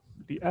တို့က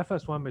ဒီ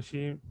fs1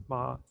 machine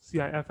မှာ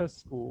CIFS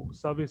ကို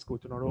service ကို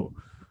ကျွန်တော်တို့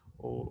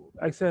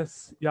access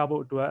ရ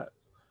ဖို့အတွက်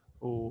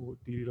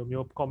ဒီလို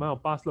မျိုး command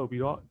ကို pass လုပ်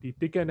ပြီးတော့ဒီ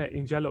ticket နဲ့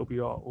inject လုပ်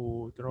ပြီးတော့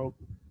ကျွန်တော်တို့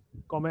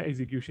command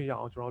execution ရ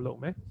အောင်ကျွန်တော်တို့လုပ်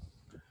မယ်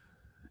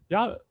ရ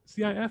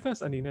CIFS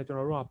အနေနဲ့ကျွန်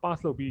တော်တို့က pass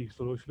လုပ်ပြီး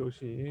ဆိုလို့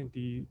ရှိရင်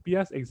ဒီ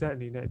PS exact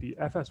အနေနဲ့ဒီ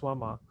fs1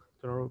 မှာ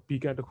ကျွန်တော်တို့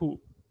beacon တစ်ခု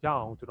ရအော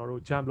င်ကျွန်တော်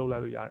တို့ jump လုပ်လို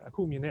က်လို့ရတယ်အ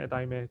ခုမြင်တဲ့အ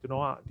တိုင်းပဲကျွန်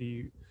တော်ကဒီ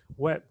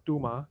web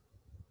 2မှာ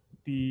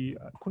ဒီ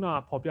ခုန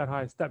ဖော်ပြ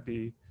ထားတဲ့ step တွေ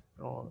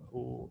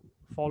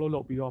follow လု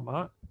ပ်ပြီးတော့မှ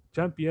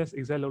jump ps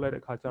exact လုပ်လိုက်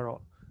တဲ့အခါကျတော့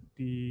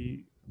ဒီ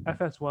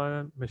fs1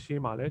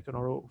 machine မှာလည်းကျွန်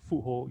တော်တို့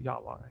full hold ရ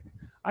ပါတယ်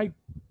အဲ့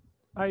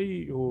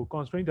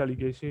constraint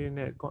delegation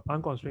နဲ့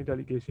unconstraint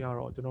delegation က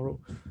တော့ကျွန်တော်တို့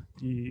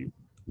ဒီ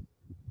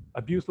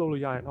abuse လုပ်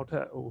လို့ရရင်နောက်ထ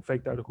ပ်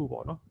factor တစ်ခု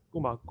ပေါ့နော်ဥ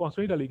ပမာ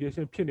constraint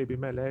delegation ဖြစ်နေပေ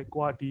မဲ့လည်း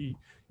ကိုကဒီ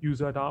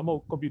user ဒါမှမဟု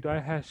တ် computer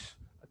hash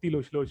သိ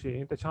လို့ရှိလို့ရှိရ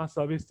င်တခြား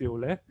service တွေကို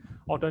လည်း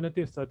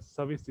alternative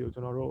service တွေကိုကျွ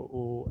န်တော်တို့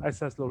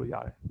access လုပ်လို့ရ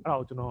တယ်အဲ့ဒါ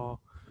ကိုကျွန်တော်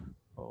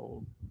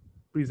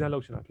present လု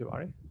ပ်ချင်တာဖြစ်ပါ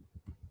တယ်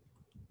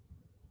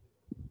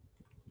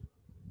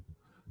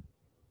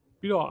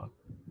ပြီးတော့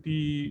ဒီ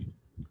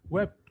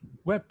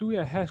web 2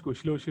ရဲ့ hash ကို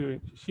ရှိလို့ရှိ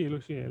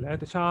ရင်လည်း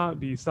တခြား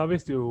ဒီ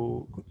service တွေကို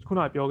ခု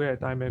နပြောခဲ့တဲ့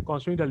အတိုင်းပဲ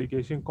constraint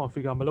delegation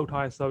configure မလုပ်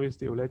ထားတဲ့ service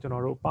တွေကိုလည်းကျွန်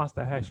တော်တို့ pass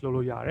the hash လုပ်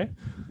လို့ရတယ်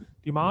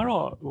ဒီမှာက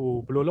တော့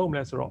ဘယ်လိုလုပ်မ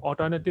လဲဆိုတော့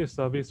alternative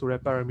service ဆို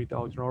တဲ့ parameter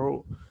ကိုကျွန်တော်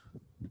တို့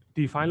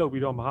define လုပ်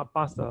ပြီးတော့မှ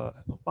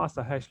pass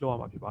the hash လုပ်ရ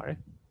မှာဖြစ်ပါတယ်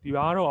ဒီက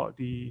တော့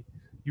ဒီ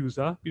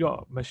user ပြီးတော့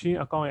machine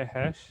account ရဲ့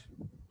hash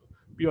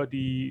ပြီးတော့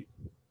ဒီ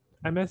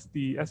MSD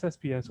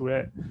SSPN ဆို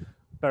တဲ့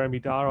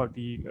parameter ကတော့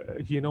ဒီ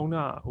အရင်တုန်းက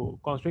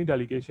constraint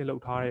delegation လု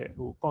ပ်ထားတဲ့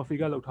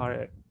configure လုပ်ထား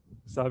တဲ့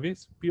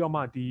service ပြီးတော့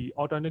မှဒီ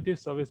alternative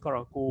service က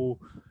တော့ကို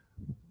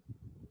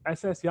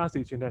access ရ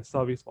စေချင်တဲ့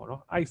service ပေါ့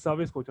နော်အဲ့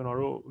service ကိုကျွန်တော်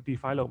တို့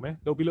define လုပ်မယ်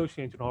လုပ်ပြီးလို့ရှိ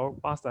ရင်ကျွန်တော်တို့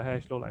pass the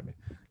hash လုပ်လိုက်မယ်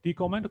ဒီ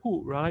command တစ်ခု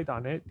run လိုက်တာ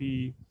နဲ့ဒီ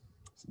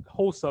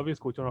host service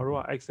ကိုကျွန်တော်တို့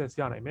က access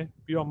ရနိုင်မယ်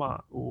ပြီးတော့မှ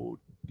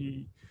ဒီ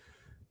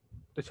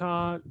တ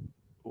ခြား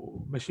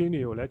machine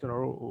တွေကိုလည်းကျွန်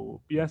တော်တို့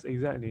PS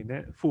exact အနေ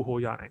နဲ့ full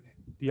hold ရနိုင်တယ်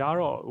ဒီက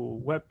တော့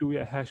web 2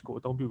ရဲ့ hash ကို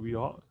အသုံးပြုပြီး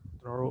တော့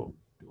ကျွန်တော်တို့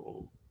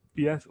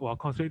PS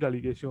constraint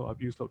delegation ကို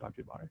abuse လုပ်တာဖြ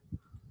စ်ပါတယ်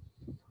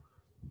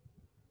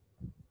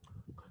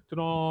ကျွ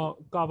န်တော်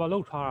cover လု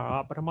ပ်ထားတာ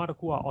ကပထမတစ်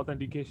ခုက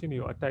authentication တွေ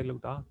ကို attack လု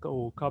ပ်တာ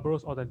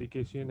Kerberos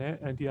authentication နဲ့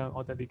NTR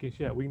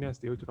authentication ရဲ့ weakness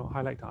တွေကိုကျွန်တော်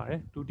highlight ထားတယ်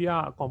ဒုတိယ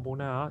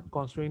component က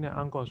constraint နဲ့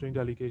unconstraint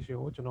delegation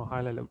ကိုကျွန်တော်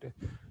highlight လုပ်တယ်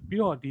ပြီး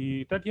တော့ဒီ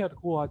တတိယတစ်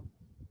ခုကဘာ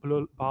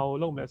ကို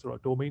လုပ်မလဲဆို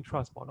တော့ domain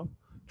trust ပေါ့နော်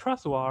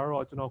trust ဆိုတာက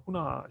တော့ကျွန်တော်ခုန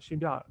ရှ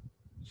င်းပြ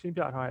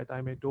ထားတဲ့အတို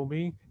င်းပဲ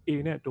domain A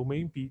နဲ့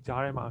domain B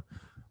ကြားထဲမှာ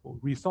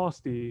resource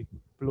တွေ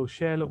ဘယ်လို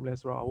share လုပ်မလဲ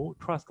ဆိုတာကို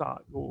trust က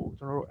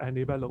ကျွန်တော်တို့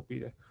enable လုပ်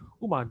ပေးတယ်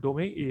ဥပမာ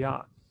domain A က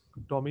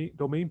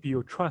domain B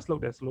ကို trust လု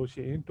ပ်တယ်ဆိုလို့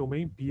ရှိရင်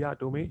domain B က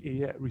domain A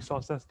ရဲ့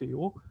resources တွေ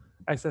ကို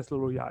access လု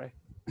ပ်လို့ရတယ်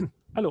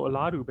အဲ့လိုအ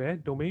လားတူပဲ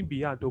domain B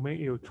က domain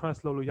A ကို trust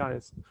လုပ်လို့ရတ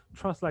ယ်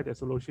trust လိုက်တယ်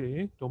ဆိုလို့ရှိရ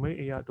င် domain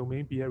A က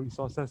domain B ရဲ့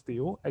resources တွေ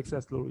ကို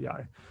access လုပ်လို့ရ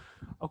တယ်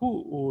အခု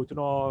ကျွန်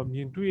တော်မြ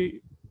င်တွေ့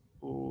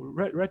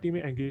red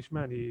teaming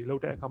engagement တွေလု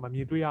ပ်တဲ့အခါမှာမြ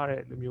င်တွေ့ရ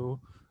တဲ့လိုမျိုး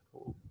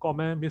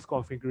command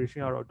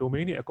misconfiguration ကတော့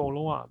domain တွေအကုန်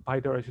လုံးက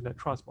bidirectional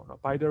trust ပေါ့နော်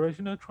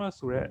bidirectional trust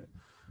ဆိုတဲ့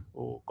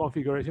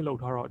configuration လုပ်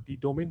ထားတော့ဒီ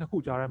domain တစ်ခု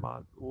ကြားထဲမှာ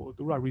သူ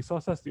တို့က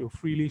resources တွေကို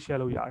freely share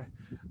လုပ်ရတယ်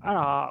အဲ့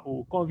ဒါ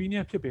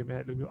convenient ဖြစ်ပေ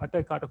မဲ့လိုမျိုး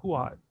attacker တစ်ခုက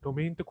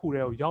domain တစ်ခုတ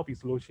ည်းကိုရောက်ပြီ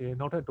ဆိုလို့ရှိရင်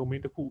နောက်ထပ်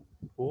domain တစ်ခု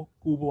ကို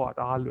ကူးဖို့က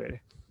တအားလွယ်တ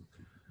ယ်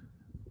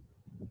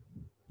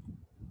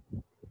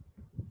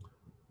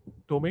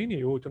domain တွေ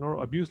ကိုကျွန်တော်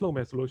တို့ abuse လုပ်မ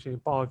ယ်ဆိုလို့ရှိရင်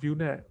power view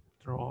နဲ့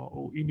ကျွန်တော်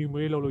ဟို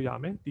enumerate လုပ်လို့ရ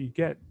မယ်ဒီ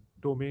get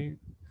domain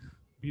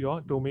ပြီးတော့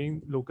domain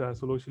local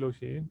ဆိုလို့ရှိ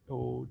ရင်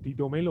ဟိုဒီ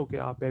domain local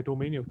ကဘယ်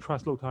domain တွေကို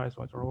trust လုပ်ထားရဲ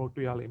ဆိုတော့ကျွန်တော်တို့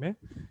တွေ့ရလိမ့်မယ်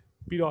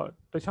ပြီးတော့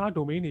တခြား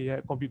domain တွေရဲ့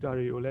computer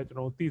တွေကိုလည်းကျွန်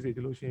တော်တို့သိစေချ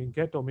င်လို့ရှိရင်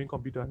get domain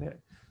computer နဲ့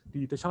ဒီ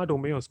တခြား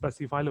domain ကို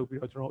specify လုပ်ပြီး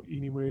တော့ကျွန်တော်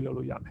enumerate လုပ်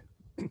လို့ရမယ်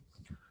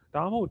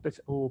ဒါမှမဟုတ်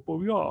ဟိုပို့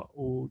ပြီးတော့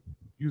ဟို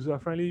user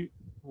friendly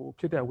ဟို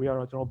ဖြစ်တဲ့ way က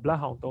တော့ကျွန်တော် black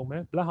hound သုံးမ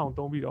ယ် black hound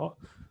သုံးပြီးတော့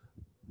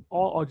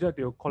all object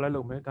တွေကို collect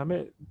လုပ်မယ်ဒါပေ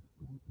မဲ့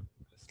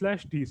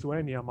 /d ဆို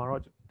တဲ့နေရာမှာ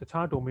တော့တ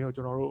ခြား domain ကို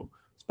ကျွန်တော်တို့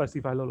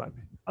specify လုပ်လိုက်မ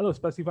ယ်အဲ့လို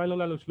specify လုပ်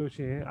လိုက်လို့ဆိုလို့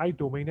ရှိရင်အဲ့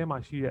domain ထဲမှာ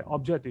ရှိတဲ့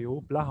object တွေကို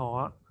black hound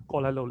က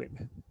collect လုပ်လိုက်မ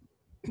ယ်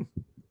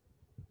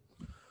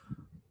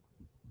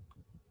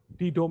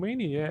ဒီ domain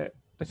တွေရဲ့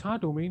တခြား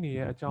domain တွေ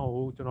ရဲ့အကြောင်း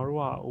ကိုကျွန်တော်တို့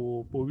ကဟို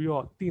ပို့ပြီး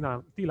တော့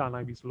တိလာ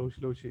နိုင်ပြီဆိုလို့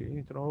ရှိရ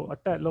င်ကျွန်တော်တို့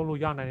attack လုပ်လို့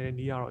ရနိုင်တဲ့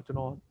နည်းကတော့ကျွန်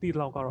တော်တိ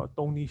လောက်ကတော့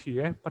3နည်းရှိ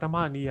တယ်ပထမ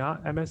နည်းက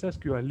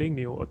MSSQL link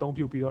တွေကိုအသုံး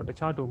ပြုပြီးတော့တ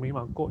ခြား domain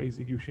မှာ code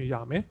execution ရ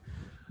မယ်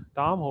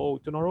ဒါမှမဟုတ်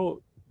ကျွန်တော်တို့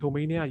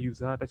domain တွေက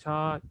user တ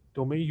ခြား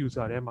domain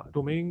user ထဲမှာ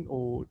domain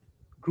ဟို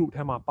group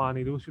ထဲမှာပါ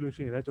နေလို့ရှိ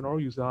ရင်လည်းကျွန်တော်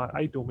တို့ user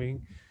အဲ့ domain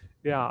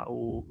တဲ့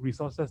ဟို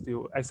resources တွေ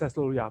ကို access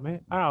လုပ်လို့ရမယ်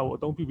အဲ့ဒါကိုအ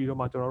သုံးပြုပြီးတော့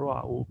မှကျွန်တော်တို့က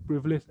ဟို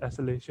privilege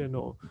escalation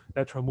တို့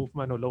lateral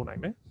movement တို့လုပ်နို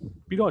င်မယ်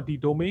ပြီးတော့ဒီ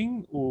domain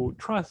ဟို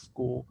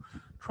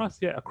trust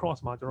ရဲ့ across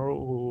မှာကျွန်တော်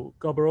တို့ဟို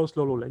Kerberos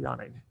လုပ်လို့လည်းရ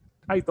နိုင်တယ်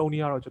အဲ့3န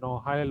ည်းကတော့ကျွန်တော်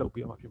highlight လုပ်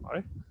ပြီးတော့မှဖြစ်ပါတ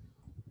ယ်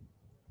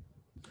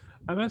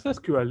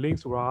MSSQL link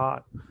ဆိုတာ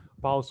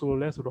ဘာလို့ဆို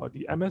လဲဆိုတော့ဒီ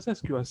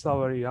MSSQL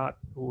server တွေက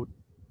ဟို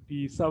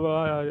ဒီ server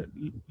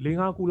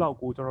 5ခုလောက်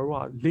ကိုကျွန်တော်တို့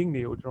က link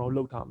တွေကိုကျွန်တော်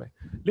လုပ်ထားမယ်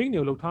link တွေ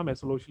ကိုလုပ်ထားမယ်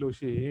ဆိုလို့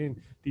ရှိရင်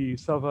ဒီ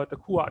server တ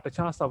စ်ခုကတ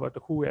ခြား server တ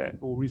စ်ခုရဲ့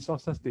ဟို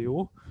resources တွေ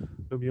ကို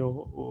လိုမျိုး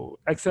ဟို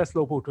access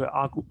လုပ်ဖို့အတွက်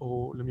ဟို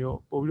လိုမျိုး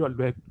ပို့ပြီးတော့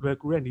လွယ်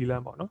ကူတဲ့နည်းလ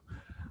မ်းပေါ့နော်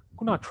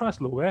ခုန trust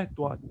လို့ပဲ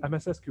သူက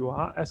MSSQL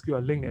က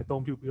SQL link နဲ့အ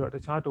သုံးပြုပြီးတော့တ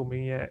ခြား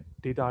domain ရဲ့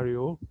data တွေ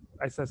ကို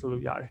access လုပ်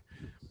လို့ရတယ်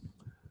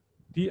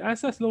ဒီ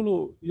access လုပ်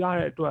လို့ရ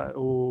တဲ့အတွက်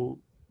ဟို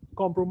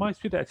compromise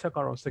ဖြစ်တဲ့အချက်က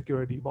တော့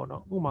security ပေါ့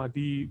နော်ဥပမာ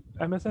ဒီ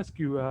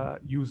MSSQL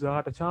user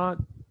တခြား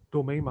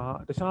domain မှာ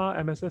တခြား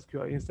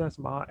MSSQL instance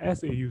မှာ as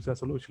a user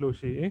ဆိုလို့ရှိ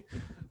ရင်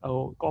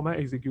ဟို command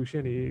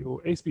execution တွေဟို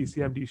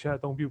HPCMD share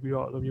အသုံးပြုပြီး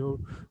တော့လိုမျိုး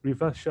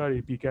reverse share တွေ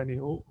beacon တွေ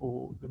ကိုဟို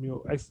လို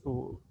မျိုးဟို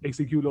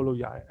execute လုပ်လို့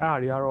ရတယ်အဲ့ဒါ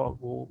တွေကတော့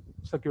ဟို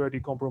security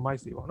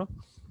compromise တွေပေါ့နော်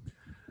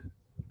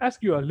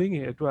SQL link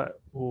ရဲ့အတွက်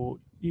ဟို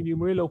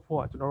enumerate လုပ်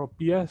ဖို့ကကျွန်တော်တို့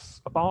PS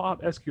power up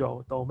SQL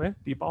ကိုသုံးမယ်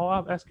ဒီ power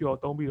up SQL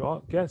သုံးပြီးတော့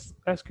get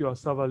SQL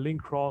server link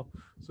crawl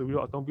ဆိုပြီး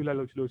တော့အသုံးပြုလိုက်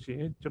လို့ရှိ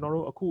ရင်ကျွန်တော်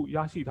တို့အခုရ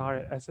ရှိထား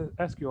တဲ့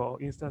SQL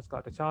instance က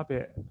တခြားပဲ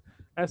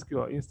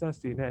SQL instance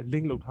တွေနဲ့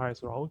link လုပ်ထားရဲ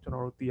ဆိုတော့ကျွန်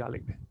တော်တို့သိရလိ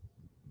မ့်မယ်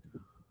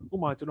ဥ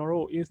ပမာကျွန်တော်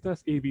တို့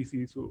instance abc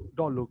ဆို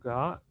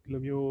 .local ဒီ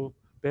လိုမျိုး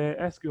ဘယ်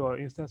SQL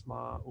instance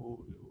မှာဟို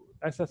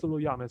access လု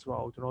ပ်ရမယ်ဆို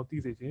တော့ကျွန်တော်သိ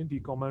စေချင်ဒီ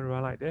command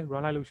run လိုက်တယ်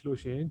run လိုက်လို့ရှိလို့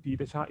ရှိရင်ဒီ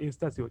တခြား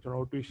instance တွေကိုကျွန်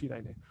တော်တို့တွေ့ရှိနို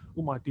င်တယ်ဥ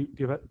ပမာ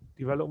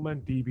development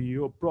db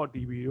တို့ prod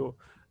db တို့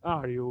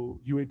အားတွေကို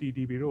uat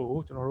db တို့ကို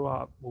ကျွန်တော်တို့က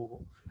ဟို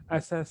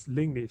access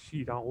link တွေရှိ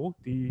တောင်းကို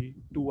ဒီ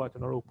tool ကကျွ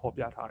န်တော်တို့ဖော်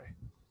ပြထားတယ်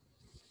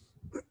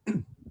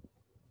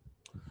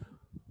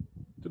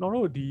ကျွန်တော်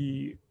တို့ဒီ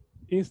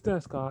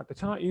instance ကတ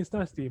ခြား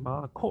instance တွေမှာ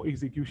code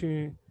execution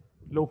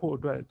လုပ်ဖို့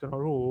အတွက်ကျွန်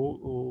တော်တို့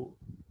ဟို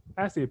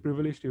as a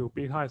privilege တွေကို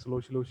ပေးထားရဆို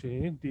လို့ရှိရ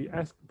င်ဒီ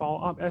power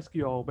up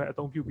SQL ကိုပဲအ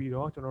သုံးပြုပြီး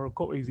တော့ကျွန်တော်တို့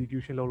code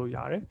execution လုပ်လို့ရ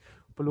တယ်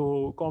ဘယ်လို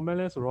comment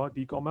လဲဆိုတော့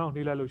ဒီ comment ကို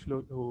နှိပ်လိုက်လို့ရှိ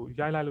လို့ဟို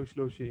ရိုက်လိုက်လို့ရှိ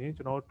လို့ရှိရင်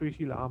ကျွန်တော်တို့တွေး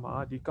ရှိလာမှာ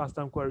ဒီ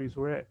custom query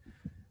ဆိုတဲ့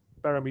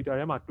parameter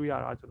ထဲမှာတွေးရ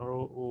တာကျွန်တော်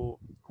တို့ဟို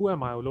who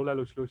am I ကိုလုပ်လိုက်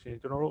လို့ရှိလို့ရှိရင်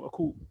ကျွန်တော်တို့အ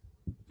ခု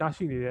ရ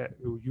ရှိနေတဲ့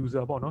ဟို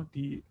user ပေါ့နော်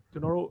ဒီကျွ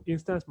န်တော်တို့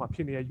instance မှာဖြ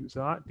စ်နေတဲ့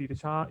user ကဒီတ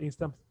ခြား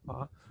instance မှာ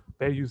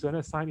ဘယ် user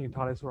နဲ့ sign in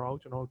ထားလဲဆိုတော့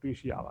ကျွန်တော်တို့တွေး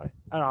ရှိရပါတယ်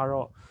အဲ့ဒါ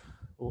တော့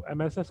ဟို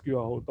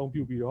MSSQL ကိုအသုံး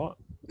ပြုပြီးတော့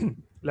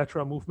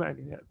lateral movement အ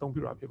နေနဲ့အသုံး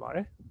ပြုတာဖြစ်ပါတ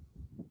ယ်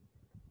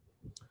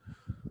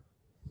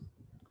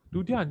ဒု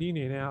တိယနည်းအ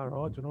နေနဲ့က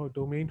တော့ကျွန်တော်တို့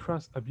domain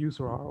trust abuse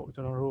ဆိုတာတော့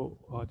ကျွန်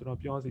တော်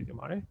ပြောစီချင်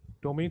ပါတယ်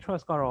domain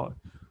trust ကတော့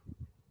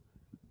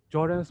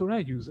Jordan ဆို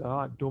တဲ့ user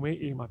က domain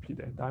A မှာဖြစ်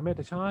တယ်ဒါပေမဲ့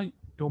တခြား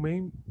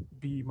domain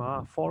B မှာ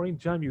foreign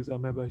jump user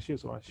membership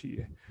ဆိုတာရှိတ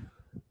ယ်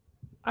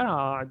အဲ့ဒါ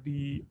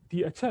ဒီ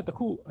အချက်တစ်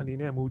ခုအနေ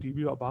နဲ့မူတည်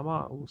ပြီးတော့ဘာမှ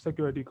ဟို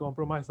security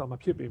compromise တော့မ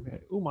ဖြစ်ပေမဲ့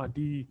ဥပမာ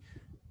ဒီ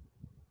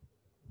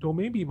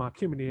domain B မှာ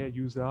ဖြစ်နေတဲ့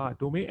user က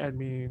domain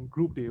admin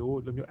group တွေကို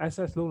လိုမျိုး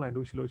access လုပ်နိုင်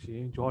လို့ရှိလို့ရှိရ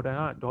င် Jordan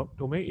က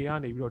domain A က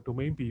နေပြီးတော့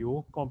domain B ကို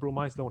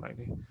compromise လုပ်နိုင်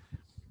တယ်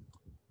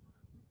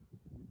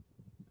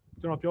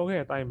ကျွန်တော်ပြောခဲ့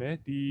တဲ့အတိုင်းပဲ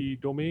ဒီ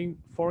domain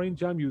foreign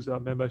jump user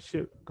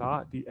membership က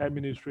ဒီ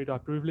administrator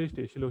privilege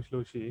တွေရှိလို့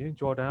ရှိရင်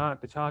Jordan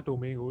ကတခြား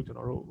domain ကိုကျွန်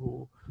တော်တို့ဟို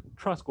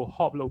trust ကို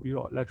hop လုပ်ပြီး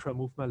တော့ lateral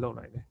movement လုပ်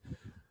နိုင်တယ်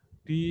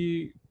ဒီ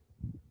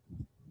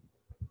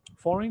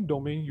foreign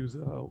domain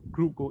user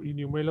group ကို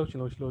enumerate လုပ်ချင်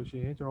လို့ရှိ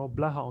ရင်ကျွန်တော်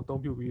black hound အ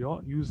သုံးပြုပြီးတော့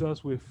users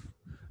with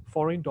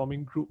foreign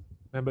domain group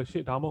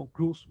membership ဒါမှမဟုတ်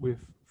groups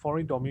with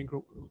foreign domain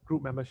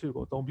group membership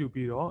ကိုအသုံးပြု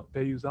ပြီးတော့ဘ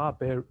ယ် user က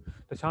ဘယ်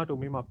တခြား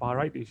domain မှာဘာ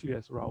right တွေရှိတ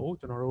ယ်ဆိုတာကို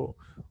ကျွန်တော်တို့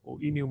ဟို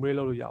enumerate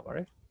လုပ်လို့ရပါတ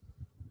ယ်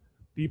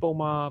ဒီပုံ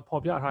မှာ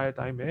ဖော်ပြထားတဲ့အ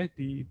တိုင်းပဲ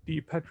ဒီ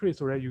Patrick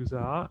ဆိုတဲ့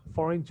user က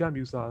foreign jump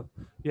user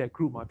ရဲ့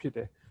group မှာဖြစ်တ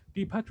ယ်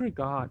ဒီ Patrick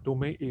က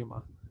domain A မှာ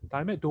ဒါ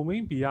ပေမဲ့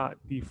domain B က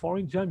ဒီ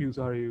foreign jam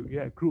user တွေ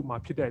ရဲ့ group မှာ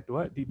ဖြစ်တဲ့အတွ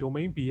က်ဒီ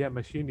domain B ရဲ့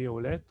machine တွေကို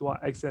လည်းသူက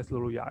access လု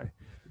ပ်လို့ရတယ်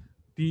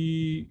ဒီ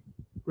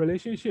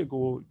relationship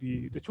ကိုဒီ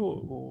တချို့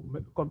ဟို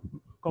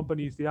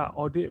companies တွေက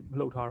audit မ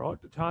လုပ်ထားတော့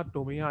တခြား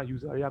domain က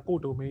user တွေကကို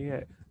ယ့် domain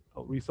ရဲ့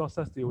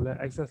resources တွေကိုလည်း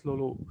access လုပ်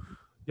လို့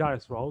ရတ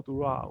ယ်ဆိုတော့သူ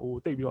တို့ကဟို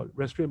တိတ်ပြီးတော့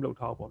restrict မလုပ်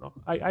ထားဘူးပေါ့နော်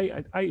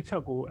အဲ့အချ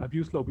က်ကို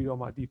abuse လုပ်ပြီးတော့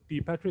မှဒီ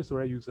Patrick ဆို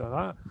တဲ့ user က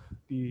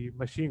ဒီ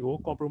machine ကို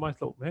compromise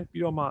လုပ်မယ်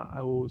ပြီးတော့မှ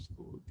ဟို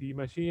ဒီ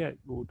machine ရဲ့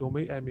ဟို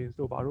domain admins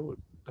တို့ဘာလို့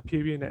တဖြ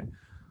ည်းဖြည်းနဲ့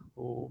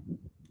ဟို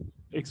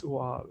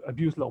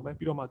abuse လုပ်မယ်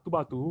ပြီးတော့မှသူ့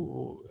ဘာသူ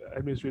ဟို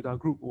administrator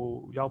group ကို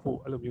ရောက်ဖို့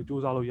အဲ့လိုမျိုး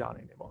စူးစမ်းလို့ရ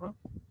နိုင်တယ်ပေါ့နော်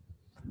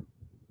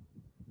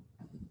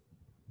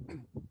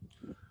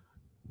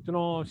ကျွန်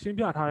တော်ရှင်း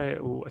ပြထားတဲ့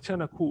ဟိုအချက်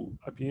နှစ်ခု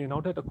အပြင်နော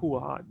က်တစ်ခုက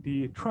ဒီ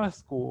trust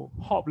ကို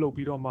hop လုပ်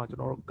ပြီးတော့မှကျွ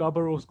န်တော်တို့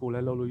Kerberos ကိုလ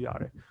ည်းလုပ်လို့ရ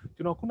တယ်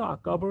ကျွန်တော်ခုနက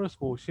Kerberos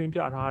ကိုရှင်းပြ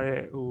ထား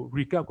တဲ့ဟို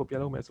recap ကိုပြ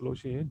န်လုပ်မယ်ဆိုလို့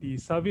ရှိရင်ဒီ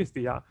service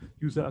တွေက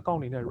user account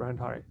အနေနဲ့ run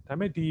ထားတယ်ဒါပေ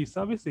မဲ့ဒီ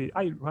service တွေ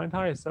အဲ့ run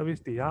ထားတဲ့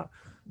service တွေက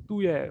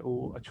သူ့ရဲ့ဟို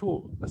အချို့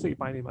အစိတ်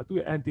ပိုင်းတွေမှာသူ့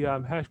ရဲ့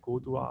NTM hash ကို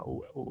သူက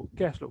ဟို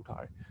cache လုပ်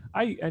ထားတယ်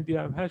အဲ့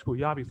NTM hash ကို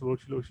ရပြီဆို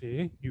လို့ရှိရ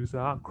င်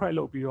user က crack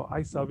လုပ်ပြီးတော့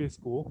အဲ့ service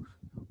ကို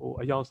ဟို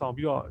အယောင်ဆောင်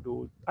ပြီးတော့ဟို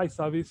အဲ့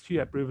service ရှိ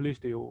ရဲ့ privilege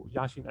တွေကိုရ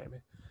ရှိနိုင်မ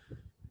ယ်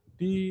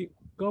ဒီ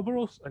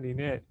Kerberos အနေ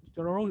နဲ့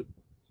ကျွန်တော်တို့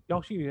ရော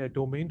က်ရှိနေတဲ့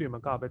domain တွေ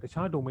မှာကပဲတ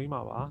ခြား domain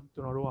မှာပါကျွ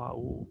န်တော်တို့က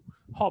ဟို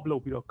hop လု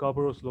ပ်ပြီးတော့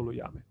Kerberos လုပ်လို့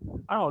ရမယ်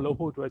အဲ့တော့လုပ်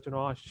ဖို့အတွက်ကျွန်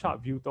တော်က sharp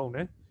view သုံးတ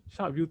ယ်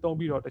sharp view သုံး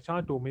ပြီးတော့တခြား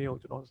domain ကို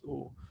ကျွန်တော်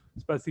ဟို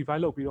specify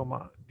လုပ်ပြီးတော့မှ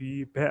ဒီ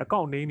ဘယ်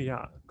account name တွေက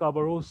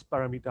Kerberos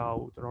parameter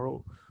ကိုကျွန်တော်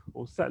တို့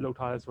ဟို set လုပ်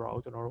ထားလဲဆိုတာ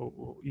ကိုကျွန်တော်တို့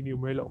ဟို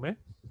enumerate လုပ်မယ်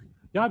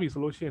ရပြီ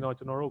ဆိုလို့ရှိရင်တော့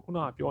ကျွန်တော်တို့ခုန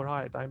ကပြောထား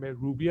တဲ့အတိုင်းပဲ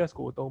Ruby's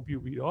ကိုအသုံးပြု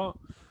ပြီးတော့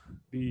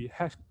ဒီ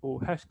hash ဟို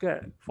hashtag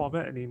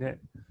format အနေနဲ့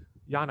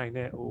ရနိုင်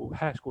တဲ့ဟို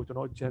hash ကိုကျွန်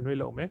တော် generate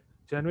လုပ်မယ်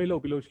generate လု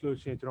ပ်ပြီးလို့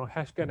ရှိရင်ကျွန်တော်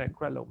hashtag နဲ့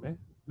crack လုပ်မယ်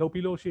လုပ်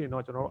ပြီးလို့ရှိရင်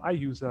တော့ကျွန်တော်တို့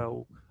user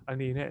ကိုအ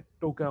နေနဲ့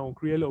token ကို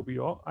create လုပ်ပြီး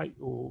တော့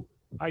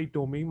အဲ့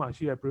domain မှာ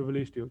ရှိတဲ့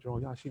privilege တွေကိုကျွန်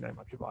တော်ရရှိနိုင်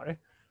မှာဖြစ်ပါတယ်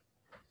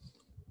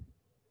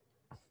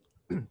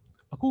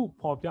အခု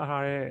ပေါ်ပြ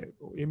ထားတဲ့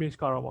image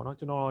ကတော့ပေါ့နော်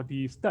ကျွန်တော်ဒီ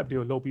step တွေ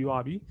ကိုလုပ်ပြီး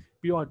သွားပြီ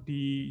ပြီးတော့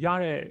ဒီရ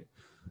တဲ့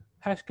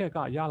hashtag က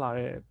ရလာ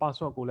တဲ့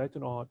password ကိုလည်းကျွ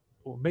န်တော်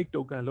ဟို make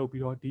token လုပ်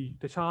ပြီးတော့ဒီ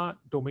တခြား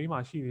domain မှာ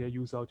ရှိနေတဲ့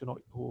user ကိုကျွန်တော်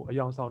ဟိုအ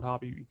ယောင်ဆောင်ထား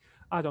ပြီးပြီ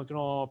အဲဒါကြောင့်ကျွန်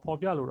တော်ပေါ်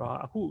ပြလိုတာ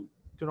အခု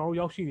ကျွန်တော်တို့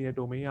ရောက်ရှိနေတဲ့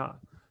domain က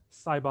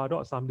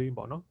cyber.something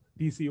ပေါ့နော်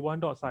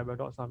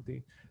dc1.cyber.something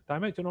ဒါပေ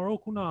မဲ့ကျွန်တော်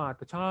တို့ခုန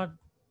တခြား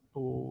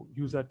ဟို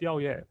user တယော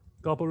က်ရဲ့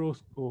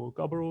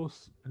Kerberos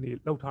အနေ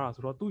လောက်ထားတာ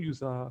ဆိုတော့သူ့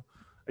user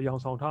အယောင်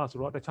ဆောင်ထားတာဆို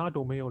တော့တခြား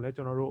domain ကိုလည်း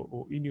ကျွန်တော်တို့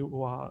ဟို enu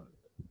ဟိုဟာ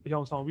အယော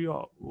င်ဆောင်ပြီး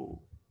တော့ဟို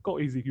code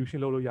execution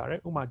လုပ်လို့ရတယ်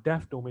ဥပမာ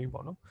dev domain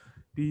ပေါ့နော်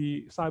ဒီ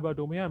cyber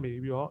domain ကနေ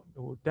ပြီးတော့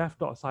ဟို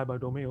dev.cyber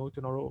domain ကိုကျွ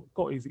န်တော်တို့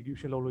code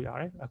execution လုပ်လို့ရ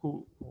တယ်အခု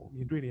ဟိုမြ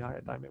င်တွေ့နေရ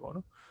တဲ့အတိုင်းပဲပေါ့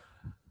နော်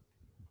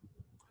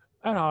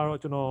အဲ့ဒါကတော့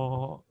ကျွန်တော်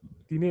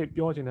ဒီနေ့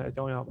ပြောချင်တဲ့အ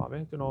ကြောင်းအရာပါပဲ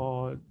ကျွန်တော်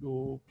ဟို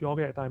ပြော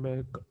ခဲ့တဲ့အတိုင်းပဲ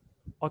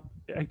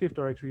active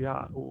directory က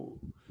ဟို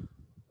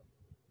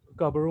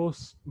Kerberos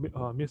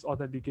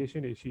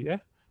misauthentication တွေရှိတယ်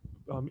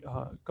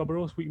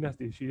Kerberos weakness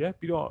တွေရှိတယ်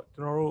ပြီးတော့ကျွ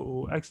န်တော်တို့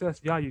ဟို access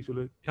ရရှိ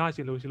လို့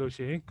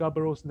ရှိရင်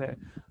Kerberos နဲ့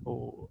ဟို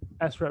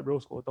abstract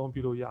rows ကိုအသုံး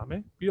ပြုလို့ရမ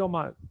ယ်ပြီးတော့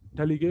မှ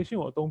delegation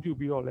ကိုအသုံးပြု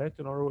ပြီးတော့လည်း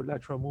ကျွန်တော်တို့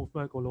lateral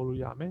movement ကိုလုပ်လို့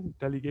ရမယ်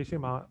delegation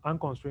မှာ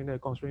unconstrained နဲ့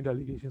constrained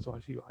delegation ဆို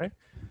တာရှိပါတယ်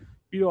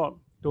ပြီးတော့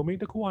domain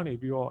တစ်ခုကနေ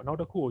ပြီးတော့နောက်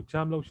တစ်ခုကို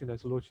jump လုပ်ရှင်တယ်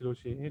ဆိုလို့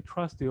ရှိရင်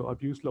trust တွေကို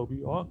abuse လုပ်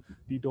ပြီးတော့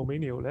ဒီ domain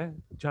တွေကိုလည်း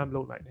jump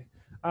လုပ်နိုင်တယ်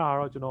အဲ့ဒါ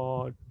တော့ကျွန်တော်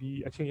ဒီ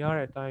အချိန်ရ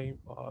တဲ့အတိုင်း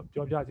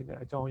ပြောပြခြင်းတဲ့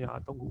အကြောင်းအရာ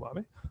၃ခုပါ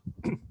ပဲ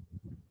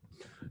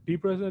ဒီ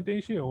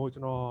presentation ကိုကျွ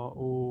န်တော်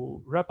ဟို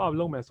wrap up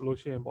လုပ်မယ်ဆိုလို့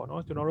ရှိရင်ပေါ့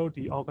နော်ကျွန်တော်တို့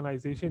ဒီ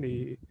organization တွေ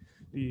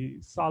ဒီ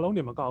စာလုံး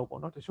တွေမကောက်ဘူး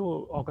ပေါ့နော်တချို့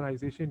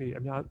organization တွေ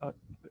အများ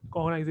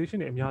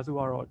စုက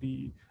တော့ဒီ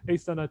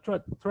external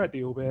threat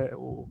တွေကိုပဲ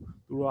ဟို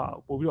သူတို့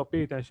ကပို့ပြီးတော့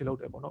pay attention လုပ်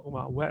တယ်ပေါ့နော်ဥပ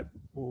မာ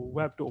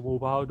web တို့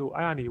mobile တို့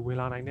အဲ့အနေဝင်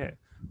လာနိုင်တဲ့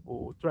ဟို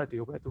threat တွေ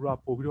ကိုပဲသူတို့က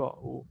ပို့ပြီးတော့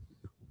ဟို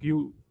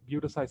view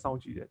တစ် site စောင့်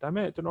ကြည့်တယ်ဒါပေ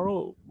မဲ့ကျွန်တော်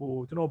တို့ဟို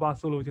ကျွန်တော်ဘာ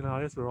ဆိုလိုချင်တာ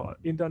လဲဆိုတော့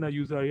internet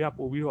user တွေက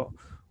ပို့ပြီးတော့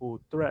ဟို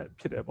threat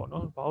ဖြစ်တယ်ပေါ့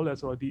နော်ဘာလို့လဲ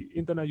ဆိုတော့ဒီ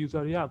internet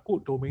user တွေကကို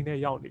ယ့် domain နဲ့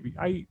ရောက်နေပြီ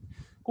အဲ့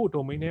ကိုယ့်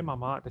domain ထဲ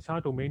မှာတခြား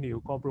domain တွေ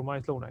ကို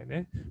compromise လုပ်နိုင်တ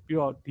ယ်ပြီး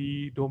တော့ဒီ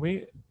domain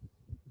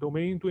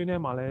တွင်းထဲ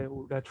မှာလည်း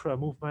ဟို lateral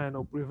movement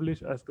တို့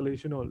privilege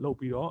escalation တို့လုပ်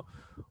ပြီးတော့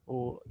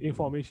ဟို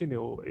information တွေ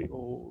ကို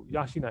ဟိုရ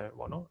ရှိနိုင်တယ်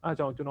ပေါ့နော်အဲအ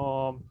ကြောင်းကျွန်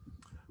တော်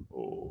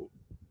ဟို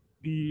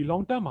ဒီ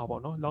long term မှာ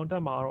ပေါ့နော် long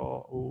term မှာ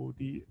တော့ဟို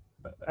ဒီ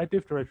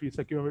active directory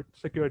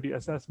security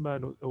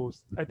assessment ဟို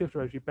active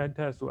directory pen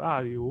test ဆို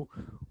အားတွေကို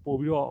ပို့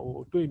ပြီးတော့ဟို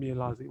တွေ့မြင်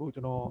လာစေဖို့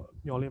ကျွန်တော်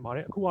မျှော်လင့်ပါတ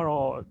ယ်အခုက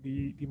တော့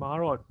ဒီမှာက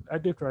တော့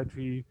active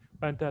directory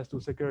pen test to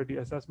security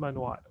assessment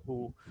တော့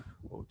ဟို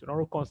ကျွန်တော်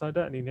တို့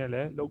consultant အနေနဲ့လ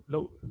ည်း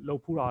လု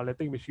ပ်ဖူးတာလည်း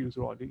တိတ်မရှိဘူး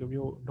ဆိုတော့ဒီလို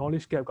မျိုး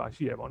knowledge gap က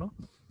ရှိရပေါ့နော်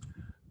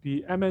ဒီ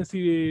MNC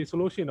တွေဆို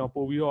လို့ရှိရင်တော့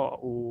ပို့ပြီးတော့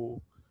ဟို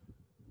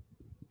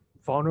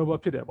vulnerable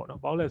ဖြစ်တယ်ပေါ့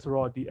နော်ဘာလို့လဲဆို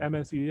တော့ဒီ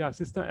MNC တွေက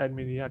system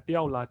admin တွေကတ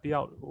ယောက်သွား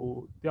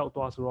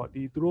ဆိုတော့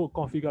ဒီသူတို့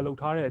configure လုပ်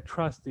ထားတဲ့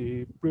trust တွေ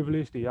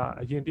privilege တွေက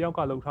အရင်တယောက်က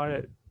လုပ်ထား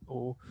တဲ့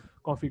ဟို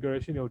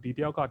configuration တွေကိုဒီတ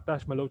ယောက်က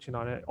touch မလုပ်ချင်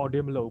တာနဲ့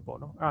audit မလုပ်ဘူးပေါ့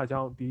နော်အဲဒါ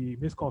ကြောင့်ဒီ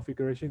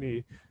misconfiguration တွေ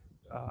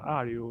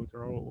အားတွေကိုကျွ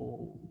န်တော်တို့ဟို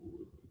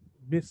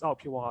miss out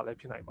ဖြစ်သွားတာလည်း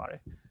ဖြစ်နိုင်ပါတ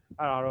ယ်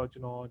အဲ့ဒါတော့ကျွ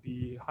န်တော်ဒီ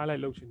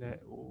highlight လုပ်ချင်တဲ့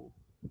ဟို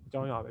အ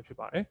ကြောင်းအရာပဲဖြစ်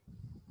ပါတယ်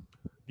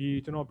ဒီ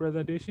ကျွန်တော်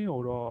presentation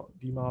ကိုတော့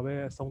ဒီမှာပဲ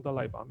ဆုံးသက်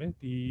လိုက်ပါမယ်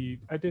ဒီ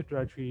active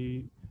directory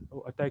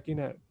ဟို attacking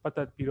နဲ့ပတ်သ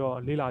က်ပြီးတော့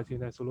လေ့လာခြ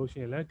င်းနဲ့ဆိုလို့ရှိ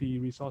ရင်လည်းဒီ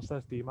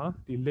resources တွေမှာ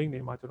ဒီ link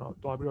တွေမှာကျွန်တော်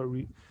တွားပြီးတော့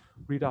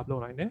read up လု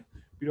ပ်နိုင်တယ်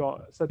ပြီးတော့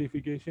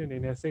certification အနေ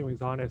နဲ့စိတ်ဝင်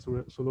စားနေ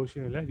ဆိုလို့ရှိ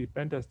ရင်လည်းဒီ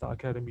Pentester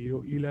Academy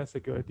တို့ Elan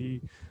Security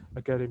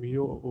Academy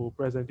တို့ဟို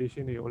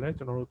presentation တွေကိုလည်း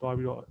ကျွန်တော်တို့တွား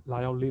ပြီးတော့လာ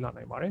ရောက်လေ့လာ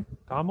နိုင်ပါတယ်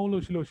ဒါမှမဟုတ်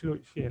လို့ရှိ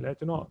ရင်လည်း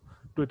ကျွန်တော်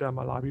Twitter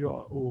မှာလာပြီး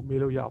တော့ဟို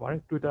မေးလို့ရပါတယ်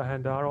Twitter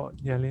handle ကတော့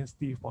Nyan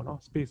Steve ပေါ့နော်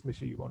space မ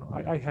ရှိဘူးပေါ့နော်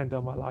အဲ့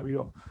handle မှာလာပြီး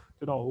တော့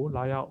ကျွန်တော်ဟို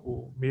လာရောက်ဟို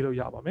မေးလို့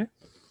ရပါမယ်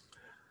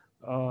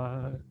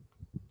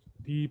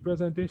ဒီ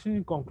presentation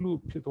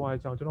conclude ဖြစ်သွားတဲ့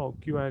အကြောင်းကျွန်တော်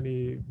Q&A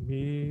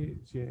မေး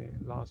ခြင်း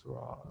လားဆို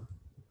တော့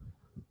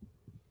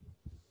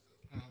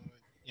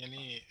ည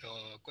နေ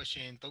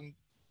question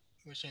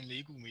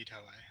 4ခုမေး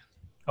ထားပါတယ်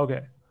ဟုတ်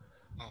ကဲ့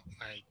ဟုတ်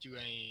အဲ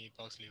Q&A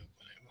box လေးကို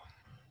ပြန်လိုက်ပါ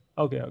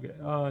ဟုတ်ကဲ့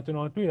ကျွန်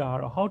တော်တွေ့တာက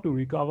တော့ how to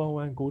recover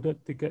when golden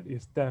ticket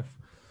is theft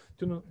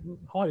ကျွန်တော်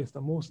how is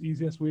the most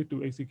easiest way to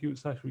execute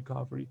such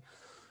recovery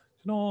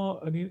ကျွန်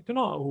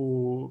တော်ဟို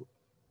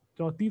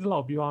ကျွန်တော်တီးလော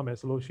က်ပြောရမယ်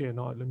ဆိုလို့ရှိရင်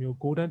တော့ဒီမျိုး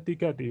golden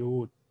ticket တွေကို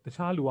တ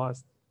ခြားလူက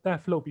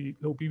theft လုပ်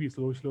ပြီးပြီ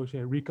ဆိုလို့ရှိ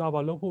ရင်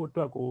recover လုပ်ဖို့အ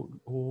တွက်ကို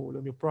ဟို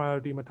လိုမျိုး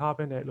priority မထား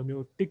ဘဲနဲ့လို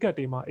မျိုး ticket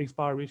တွေမှာ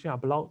expiration က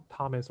ဘယ်လောက်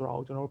ထားမယ်ဆိုတာ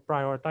ကိုကျွန်တော်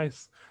prioritize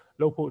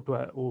လုပ်ဖို့အတွ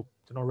က်ဟို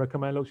ကျွန်တော်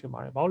recommend လုပ်ချင်ပါ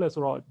တယ်။ဘာလို့လဲ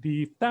ဆိုတော့ဒီ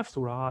theft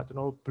ဆိုတာကကျွန်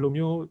တော်တို့ဘယ်လို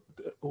မျိုး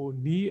ဟို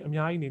နီးအ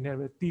များကြီးအနေနဲ့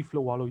ပဲ thief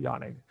လုပ်သွားလို့ရ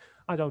နိုင်တယ်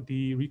။အဲကြောင့်ဒီ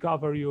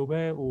recovery ကို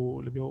ပဲဟို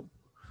လိုမျိုး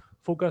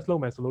focus လု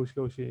ပ်မယ်ဆိုလို့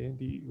ရှိရင်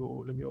ဒီဟို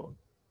လိုမျိုး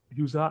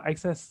user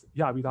access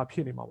ရပြီးသားဖြ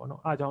စ်နေမှာပေါ့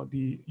နော်အဲကြောင့်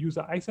ဒီ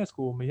user access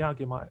ကိုမရခ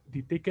င်မှာ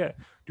ဒီ ticket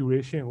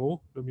duration ကို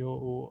လိုမျိုး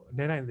ဟိုန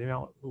ည်းနိုင်တဲ့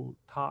အောင်ဟို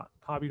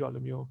ထားပြီးတော့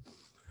လိုမျိုး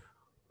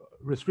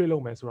restrict လု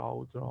ပ်မယ်ဆိုတာ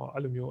ကိုကျွန်တော်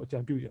အဲ့လိုမျိုးအကြံ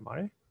ပြုချင်ပါတ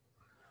ယ်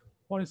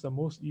What is the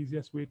most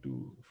easiest way to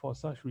for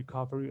such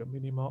recovery a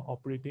minimal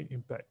operating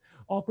impact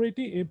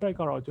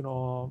ကတော့ကျွန်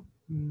တော်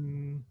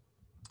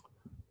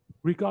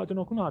recover ကျွန်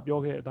တော်ခုနပြော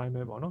ခဲ့တဲ့အတိုင်း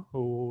ပဲပေါ့နော်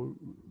ဟို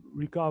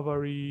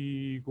recovery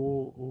ကို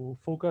ဟို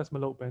focus မ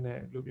လုပ်ဘဲနဲ့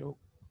လိုမျိုး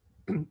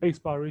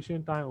expiration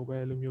time ကိုပဲ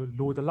လိုမျိုး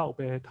လိုတလောက်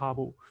ပဲထား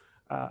ဖို့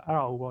အဲ့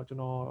ဒါကိုပေါ့ကျွန်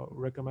တော်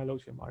recommend လု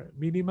ပ်ချင်ပါတယ်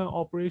minimum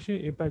operation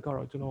impact က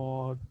တော့ကျွန်တော်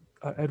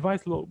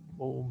advice လို့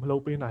ဟိုမလု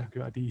ပ်ပေးနိုင်ကြ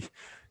ပါဒီ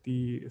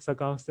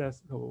circumstance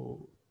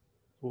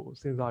ဟို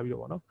စဉ်းစားပြီး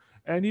တော့ပေါ့နော်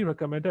any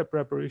recommended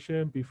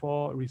preparation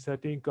before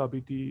resetting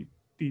KBT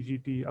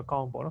TGT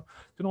account ပေါ့နော်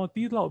ကျွန်တော်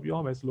တီးလောက်ပြော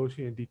ရမယ်ဆိုလို့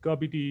ရှိရင်ဒီ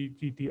KBT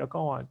GT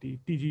account ကဒီ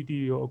TGT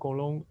ကိုအကုန်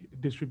လုံး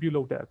distribute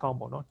လုပ်တဲ့ account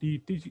ပေါ့နော်ဒီ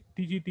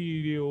TGT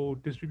တွေကို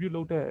distribute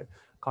လုပ်တဲ့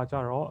ခါကျ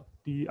တော့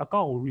ဒီ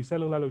account ကို reset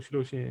လုပ်လိုက်လို့ရှိ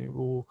လို့ရှိရင်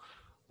ဟို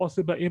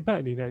possible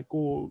impact အနေနဲ့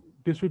ကို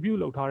distribute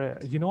လုပ်ထားတဲ့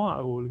အရင်တော့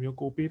ဟိုလိုမျိုး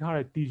ကိုပေးထား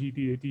တဲ့ TGT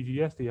တွေ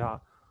TGS တွေက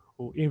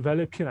ဟို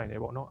invalid ဖြစ်နိုင်တ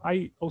ယ်ပေါ့နော်အဲ့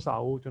ဥစ္စာ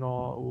ကိုကျွန်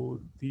တော်ဟို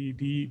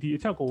ဒီအ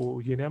ချက်ကို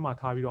ရင်ထဲမှာ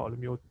ထားပြီးတော့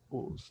လိုမျိုး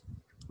ဟို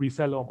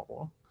reset လုပ်မှာ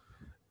ပေါ့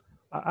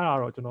အဲ့ဒါ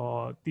တော့ကျွန်တော်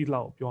တီး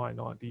လောက်ပြောရရင်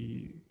တော့ဒီ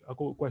အ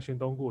ခု question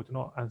 3ခုကိုကျွန်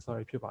တော် answer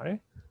ဖြစ်ပါတယ်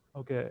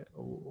ဟုတ်ကဲ့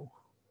ဟို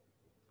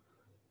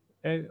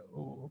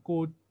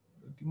ကို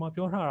ဒီမှာ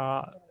ပြောထားတာ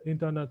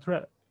internal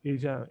threat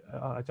agent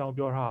အကြောင်း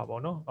ပြောထားတာ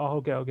ပေါ့နော်ဟု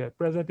တ်ကဲ့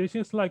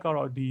presentation slide က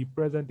တော့ဒီ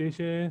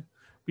presentation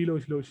ပြီး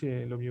လို့ရှိရ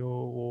င်လို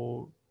မျိုးဟို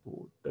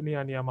တနေ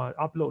ရာမှာ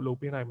upload လုပ်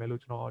ပေးနိုင်မယ်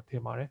လို့ကျွန်တော်ထ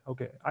င်ပါတယ်ဟုတ်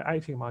ကဲ့အဲ့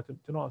အချိန်မှာကျွ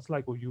န်တော်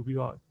slide ကိုယူပြီး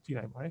တော့ကြည့်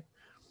နိုင်ပါတယ်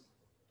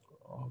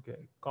ဟုတ်ကဲ့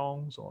ကော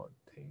င်းစော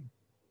ထင်း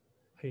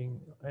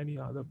any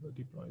other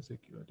deploy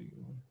security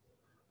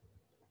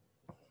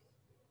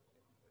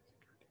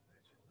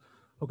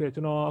โอเค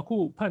ကျွန်တော်အခု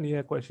ဖတ်နေ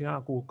တဲ့ question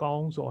ကကိုကော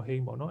င်းစောဟိ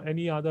န်းပေါ့နော်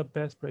any other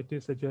best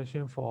practice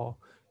suggestion for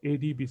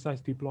AD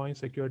besides deploying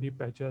security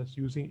patches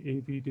using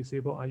AV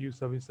disable unused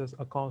services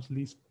accounts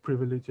least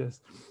privileges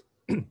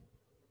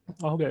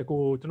ဟုတ်ကဲ့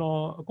ကိုကျွန်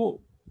တော်အခု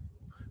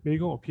မိ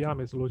ကုန်းကိုဖြေရ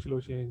မယ်ဆိုလို့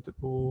ရှိရင်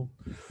ဟို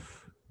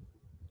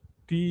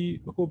ဒီ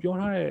ကိုပြော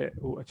ထားတဲ့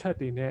ဟိုအချက်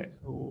တွေနဲ့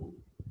ဟို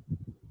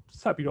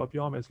ဆက်ပြီးတော့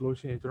ပြောရမယ်ဆိုလို့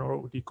ရှိရင်ကျွန်တော်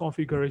တို့ဒီ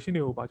configuration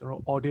တွေကိုပါကျွန်တော်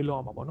တို့ audit လုပ်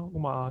ရမှာပေါ့နော်ဥ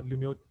ပမာလူ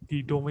မျိုးဒီ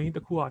domain တ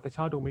စ်ခုကတ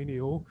ခြား domain တွေ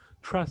ကို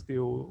trust တွေ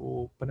ကိုဟို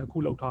ဘယ်နှခု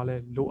လောက်ထားလဲ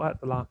လိုအပ်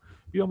သလား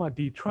ပြီးတော့မှ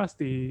ဒီ trust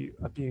တွေ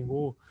အပြင်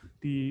ကို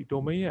ဒီ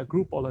domain ရဲ့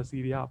group policy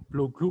တွေကဘယ်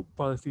လို group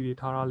policy တွေ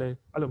ထားတာလဲ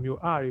အဲ့လိုမျိုး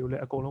အားတွေကိုလ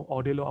ည်းအကုန်လုံး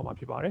audit လုပ်ရမှာ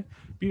ဖြစ်ပါတယ်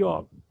ပြီး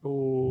တော့ဟို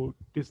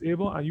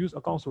disable unused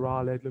account ဆိုတာက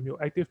လည်းဒီလိုမျိုး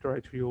active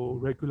directory ကို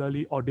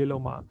regularly audit လု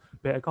ပ်မှာ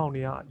ဘယ် account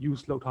တွေက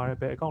use လုပ်ထားတယ်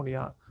ဘယ် account တွေ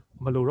က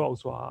မလိုတော့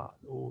ဘူးဆိုတာ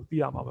ဟိုသိ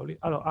ရမှာပဲလေ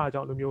အဲ့တော့အားအ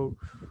ကြောင်းလိုမျိုး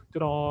ကျွ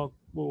န်တော်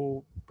ဟို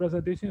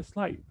presentation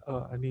slide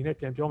အနေနဲ့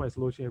ပြန်ပြောမယ်ဆို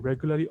လို့ရှိရင်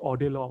regularly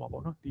audit လုပ်ရမှာ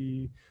ပေါ့နော်ဒီ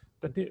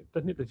တ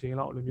စ်နှစ်တစ်ချိန်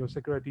လောက်လိုမျိုး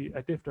security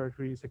active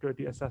directory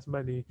security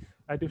assessment တွေ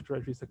active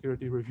directory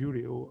security review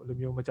တွေကိုလို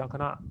မျိုးမကြာခ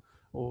ဏ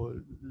ဟို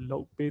လု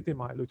ပ်ပေးသင့်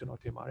ပါတယ်လို့ကျွန်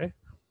တော်ထင်ပါတယ်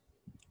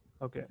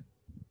ဟုတ်ကဲ့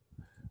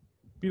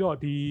ပြီးတော့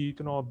ဒီ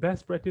ကျွန်တော်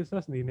best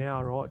practices အနေနဲ့က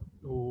တော့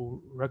ဟို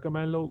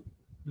recommend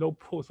လုပ်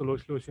ဖို့ဆိုလို့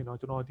ရှိရင်တော့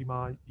ကျွန်တော်ဒီမှာ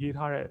ရေး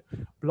ထားတဲ့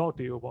blog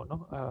တွေကိုပေါ့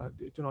နော်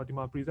ကျွန်တော်ဒီ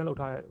မှာ present လုပ်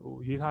ထားတဲ့ဟို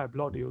ရေးထားတဲ့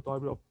blog တွေကိုတွား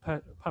ပြီးတော့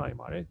ဖတ်နိုင်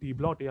ပါတယ်ဒီ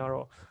blog တွေက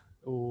တော့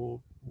ဟို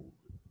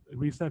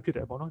recent ဖြစ်တ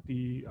ယ်ပေါ့နော်ဒီ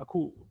အခု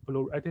ဘယ်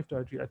လို active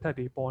directory attack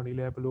တွေပေါ်နေ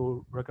လဲဘယ်လို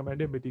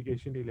recommended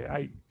mitigation တွေလဲ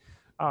အဲ့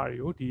အားတွေ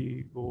ကိုဒီ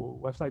ဟို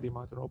website တွေ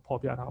မှာကျွန်တော်ဖော်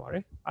ပြထားပါတ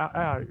ယ်အဲ့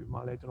အားတွေ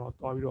မှာလည်းကျွန်တော်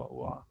တွားပြီးတော့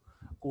ဟိုဟာ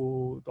ကို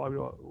တွားပြီး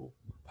တော့ဟို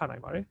ဖတ်နို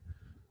င်ပါတယ်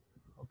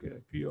ဟုတ်ကဲ့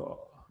ပြီးတော့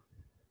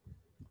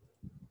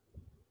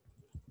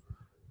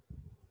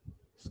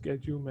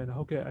schedule manner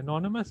ဟုတ်ကဲ့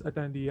anonymous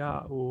attendee က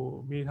ဟို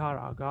မေးထား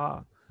တာက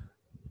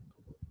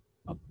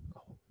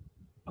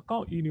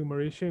account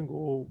enumeration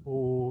ကို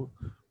ဟို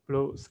ဘယ်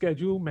လို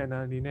schedule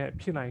manner အနေနဲ့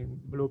ဖြစ်နိုင်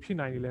ဘယ်လိုဖြစ်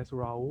နိုင်လဲဆို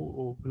တာကို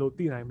ဟိုဘယ်လို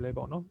သိနိုင်မလဲ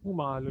ပေါ့နော်ဥပ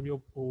မာလို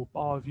မျိုးဟို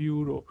power view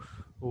တို့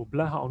ဟို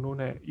black hound တို့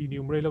နဲ့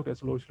enumerate လုပ်တယ်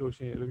ဆိုလို့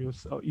ရှိရင်လိုမျိုး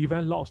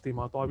event logs တွေ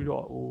မှာတွားပြီး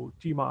တော့ဟို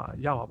ကြည့်မှ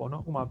ရမှာပေါ့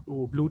နော်ဥပမာ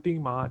ဟို blue team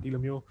မှာဒီ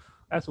လိုမျိုး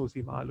SOC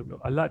မှာလို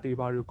မျိုး alert တွေ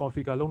ပါလို့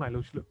configure လုပ်နိုင်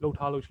လို့လုပ်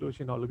ထားလို့ရှိလို့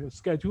ရှင်တော့လိုမျိုး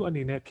schedule အ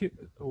နေနဲ့ဖြ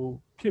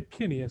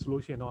စ်နေရဆို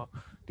လို့ရှင်တော့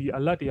ဒီ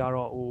alert တွေက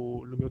တော့ဟို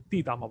လိုမျိုးတ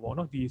ည်တာမှာပေါ့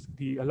နော်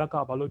ဒီ alert က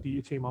ဘာလို့ဒီ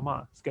အချိန်မှာမှ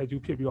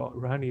schedule ဖြစ်ပြီးတော့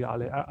run နေတာ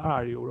လဲအဲ့အရာ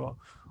တွေကိုတော့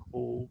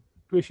ဟို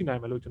တွေ့ရှိနို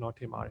င်မယ်လို့ကျွန်တော်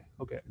ထင်ပါတယ်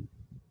ဟုတ်ကဲ့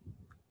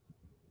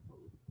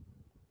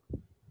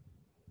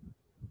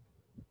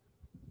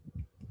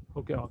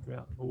ဟုတ်ကဲ့အောင်ခင်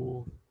ဗျဟို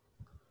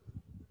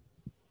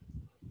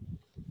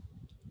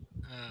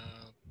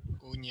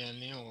ကိုညံ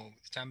လင်းကို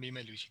စမ်းပေး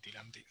မဲ့လူရှိသေး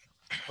လားမသိဘူး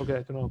ဟုတ်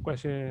ကဲ့ကျွန်တော်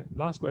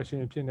last question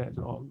ဖြစ်နေ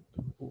ကျွန်တော်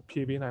ဟို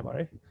ဖြေပေးနိုင်ပါတ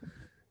ယ်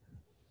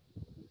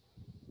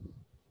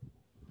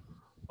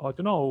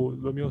ကျွန်တော်ဟို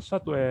လိုမျိုးဆ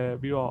က်သွယ်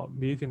ပြီးတော့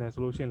မေးချင်တယ်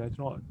ဆိုလို့ရှိရင်လည်း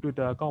ကျွန်တော်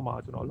Twitter account မှာ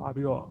ကျွန်တော်လာ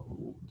ပြီးတော့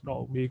ကျွန်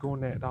တော်မေးခွန်း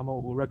နဲ့ဒါမှမ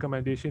ဟုတ်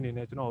recommendation တွေ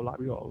နဲ့ကျွန်တော်လာ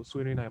ပြီးတော့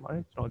ဆွေးနွေးနိုင်ပါတ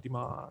ယ်ကျွန်တော်ဒီ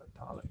မှာ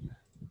ထားလိုက်မ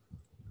ယ်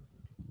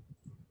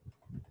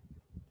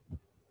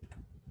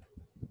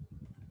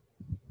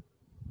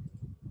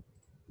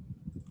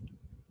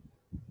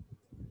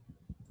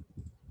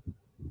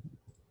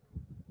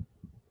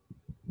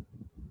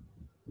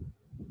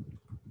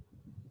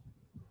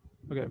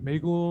ဟုတ်ကဲ့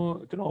မေးခွန်း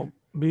ကျွန်တော်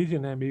မေးချ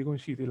င်တဲ့မေးခွ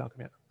န်းရှိသေးလားခင်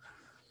ဗျ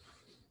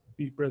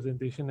ဒီ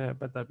presentation နဲ့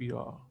ပတ်သက်ပြီး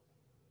တော့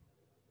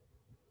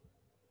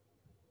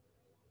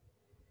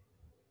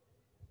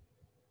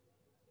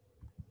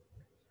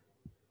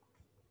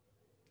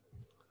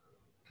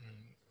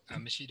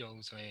မရှိတော့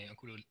ဘူးဆိုရင်အ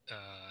ခုလို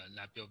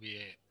လာပြောပြ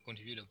ရဲ့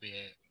contribute လုပ်ပြ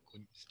ရဲ့ကို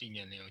စတီ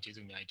ညံလင်းကိုကျေး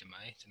ဇူးအများကြီးတင်ပါ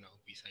တယ်ကျွန်တော်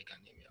BSides က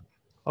နေပြီးတော့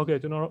ဟုတ်ကဲ့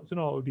ကျွန်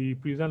တော်ဒီ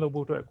present လုပ်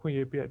ဖို့အတွက်အခွင့်အ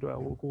ရေးပြတဲ့အတွက်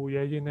ဟိုကို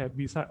ရဲရင်းနဲ့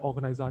BSides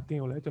organizer team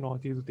ကိုလည်းကျွန်တော်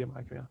ကျေးဇူးတင်ပါ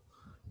တယ်ခင်ဗျာ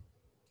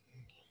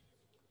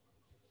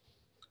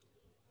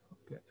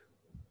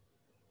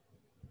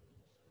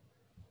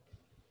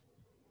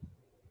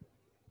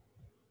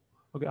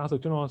ဟုတ်ကဲ့အဲ့ဆို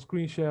ကျွန်တော်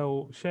screen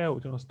share ကို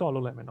ကျွန်တော် stop လု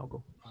ပ်လိုက်မယ်နော်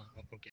ကို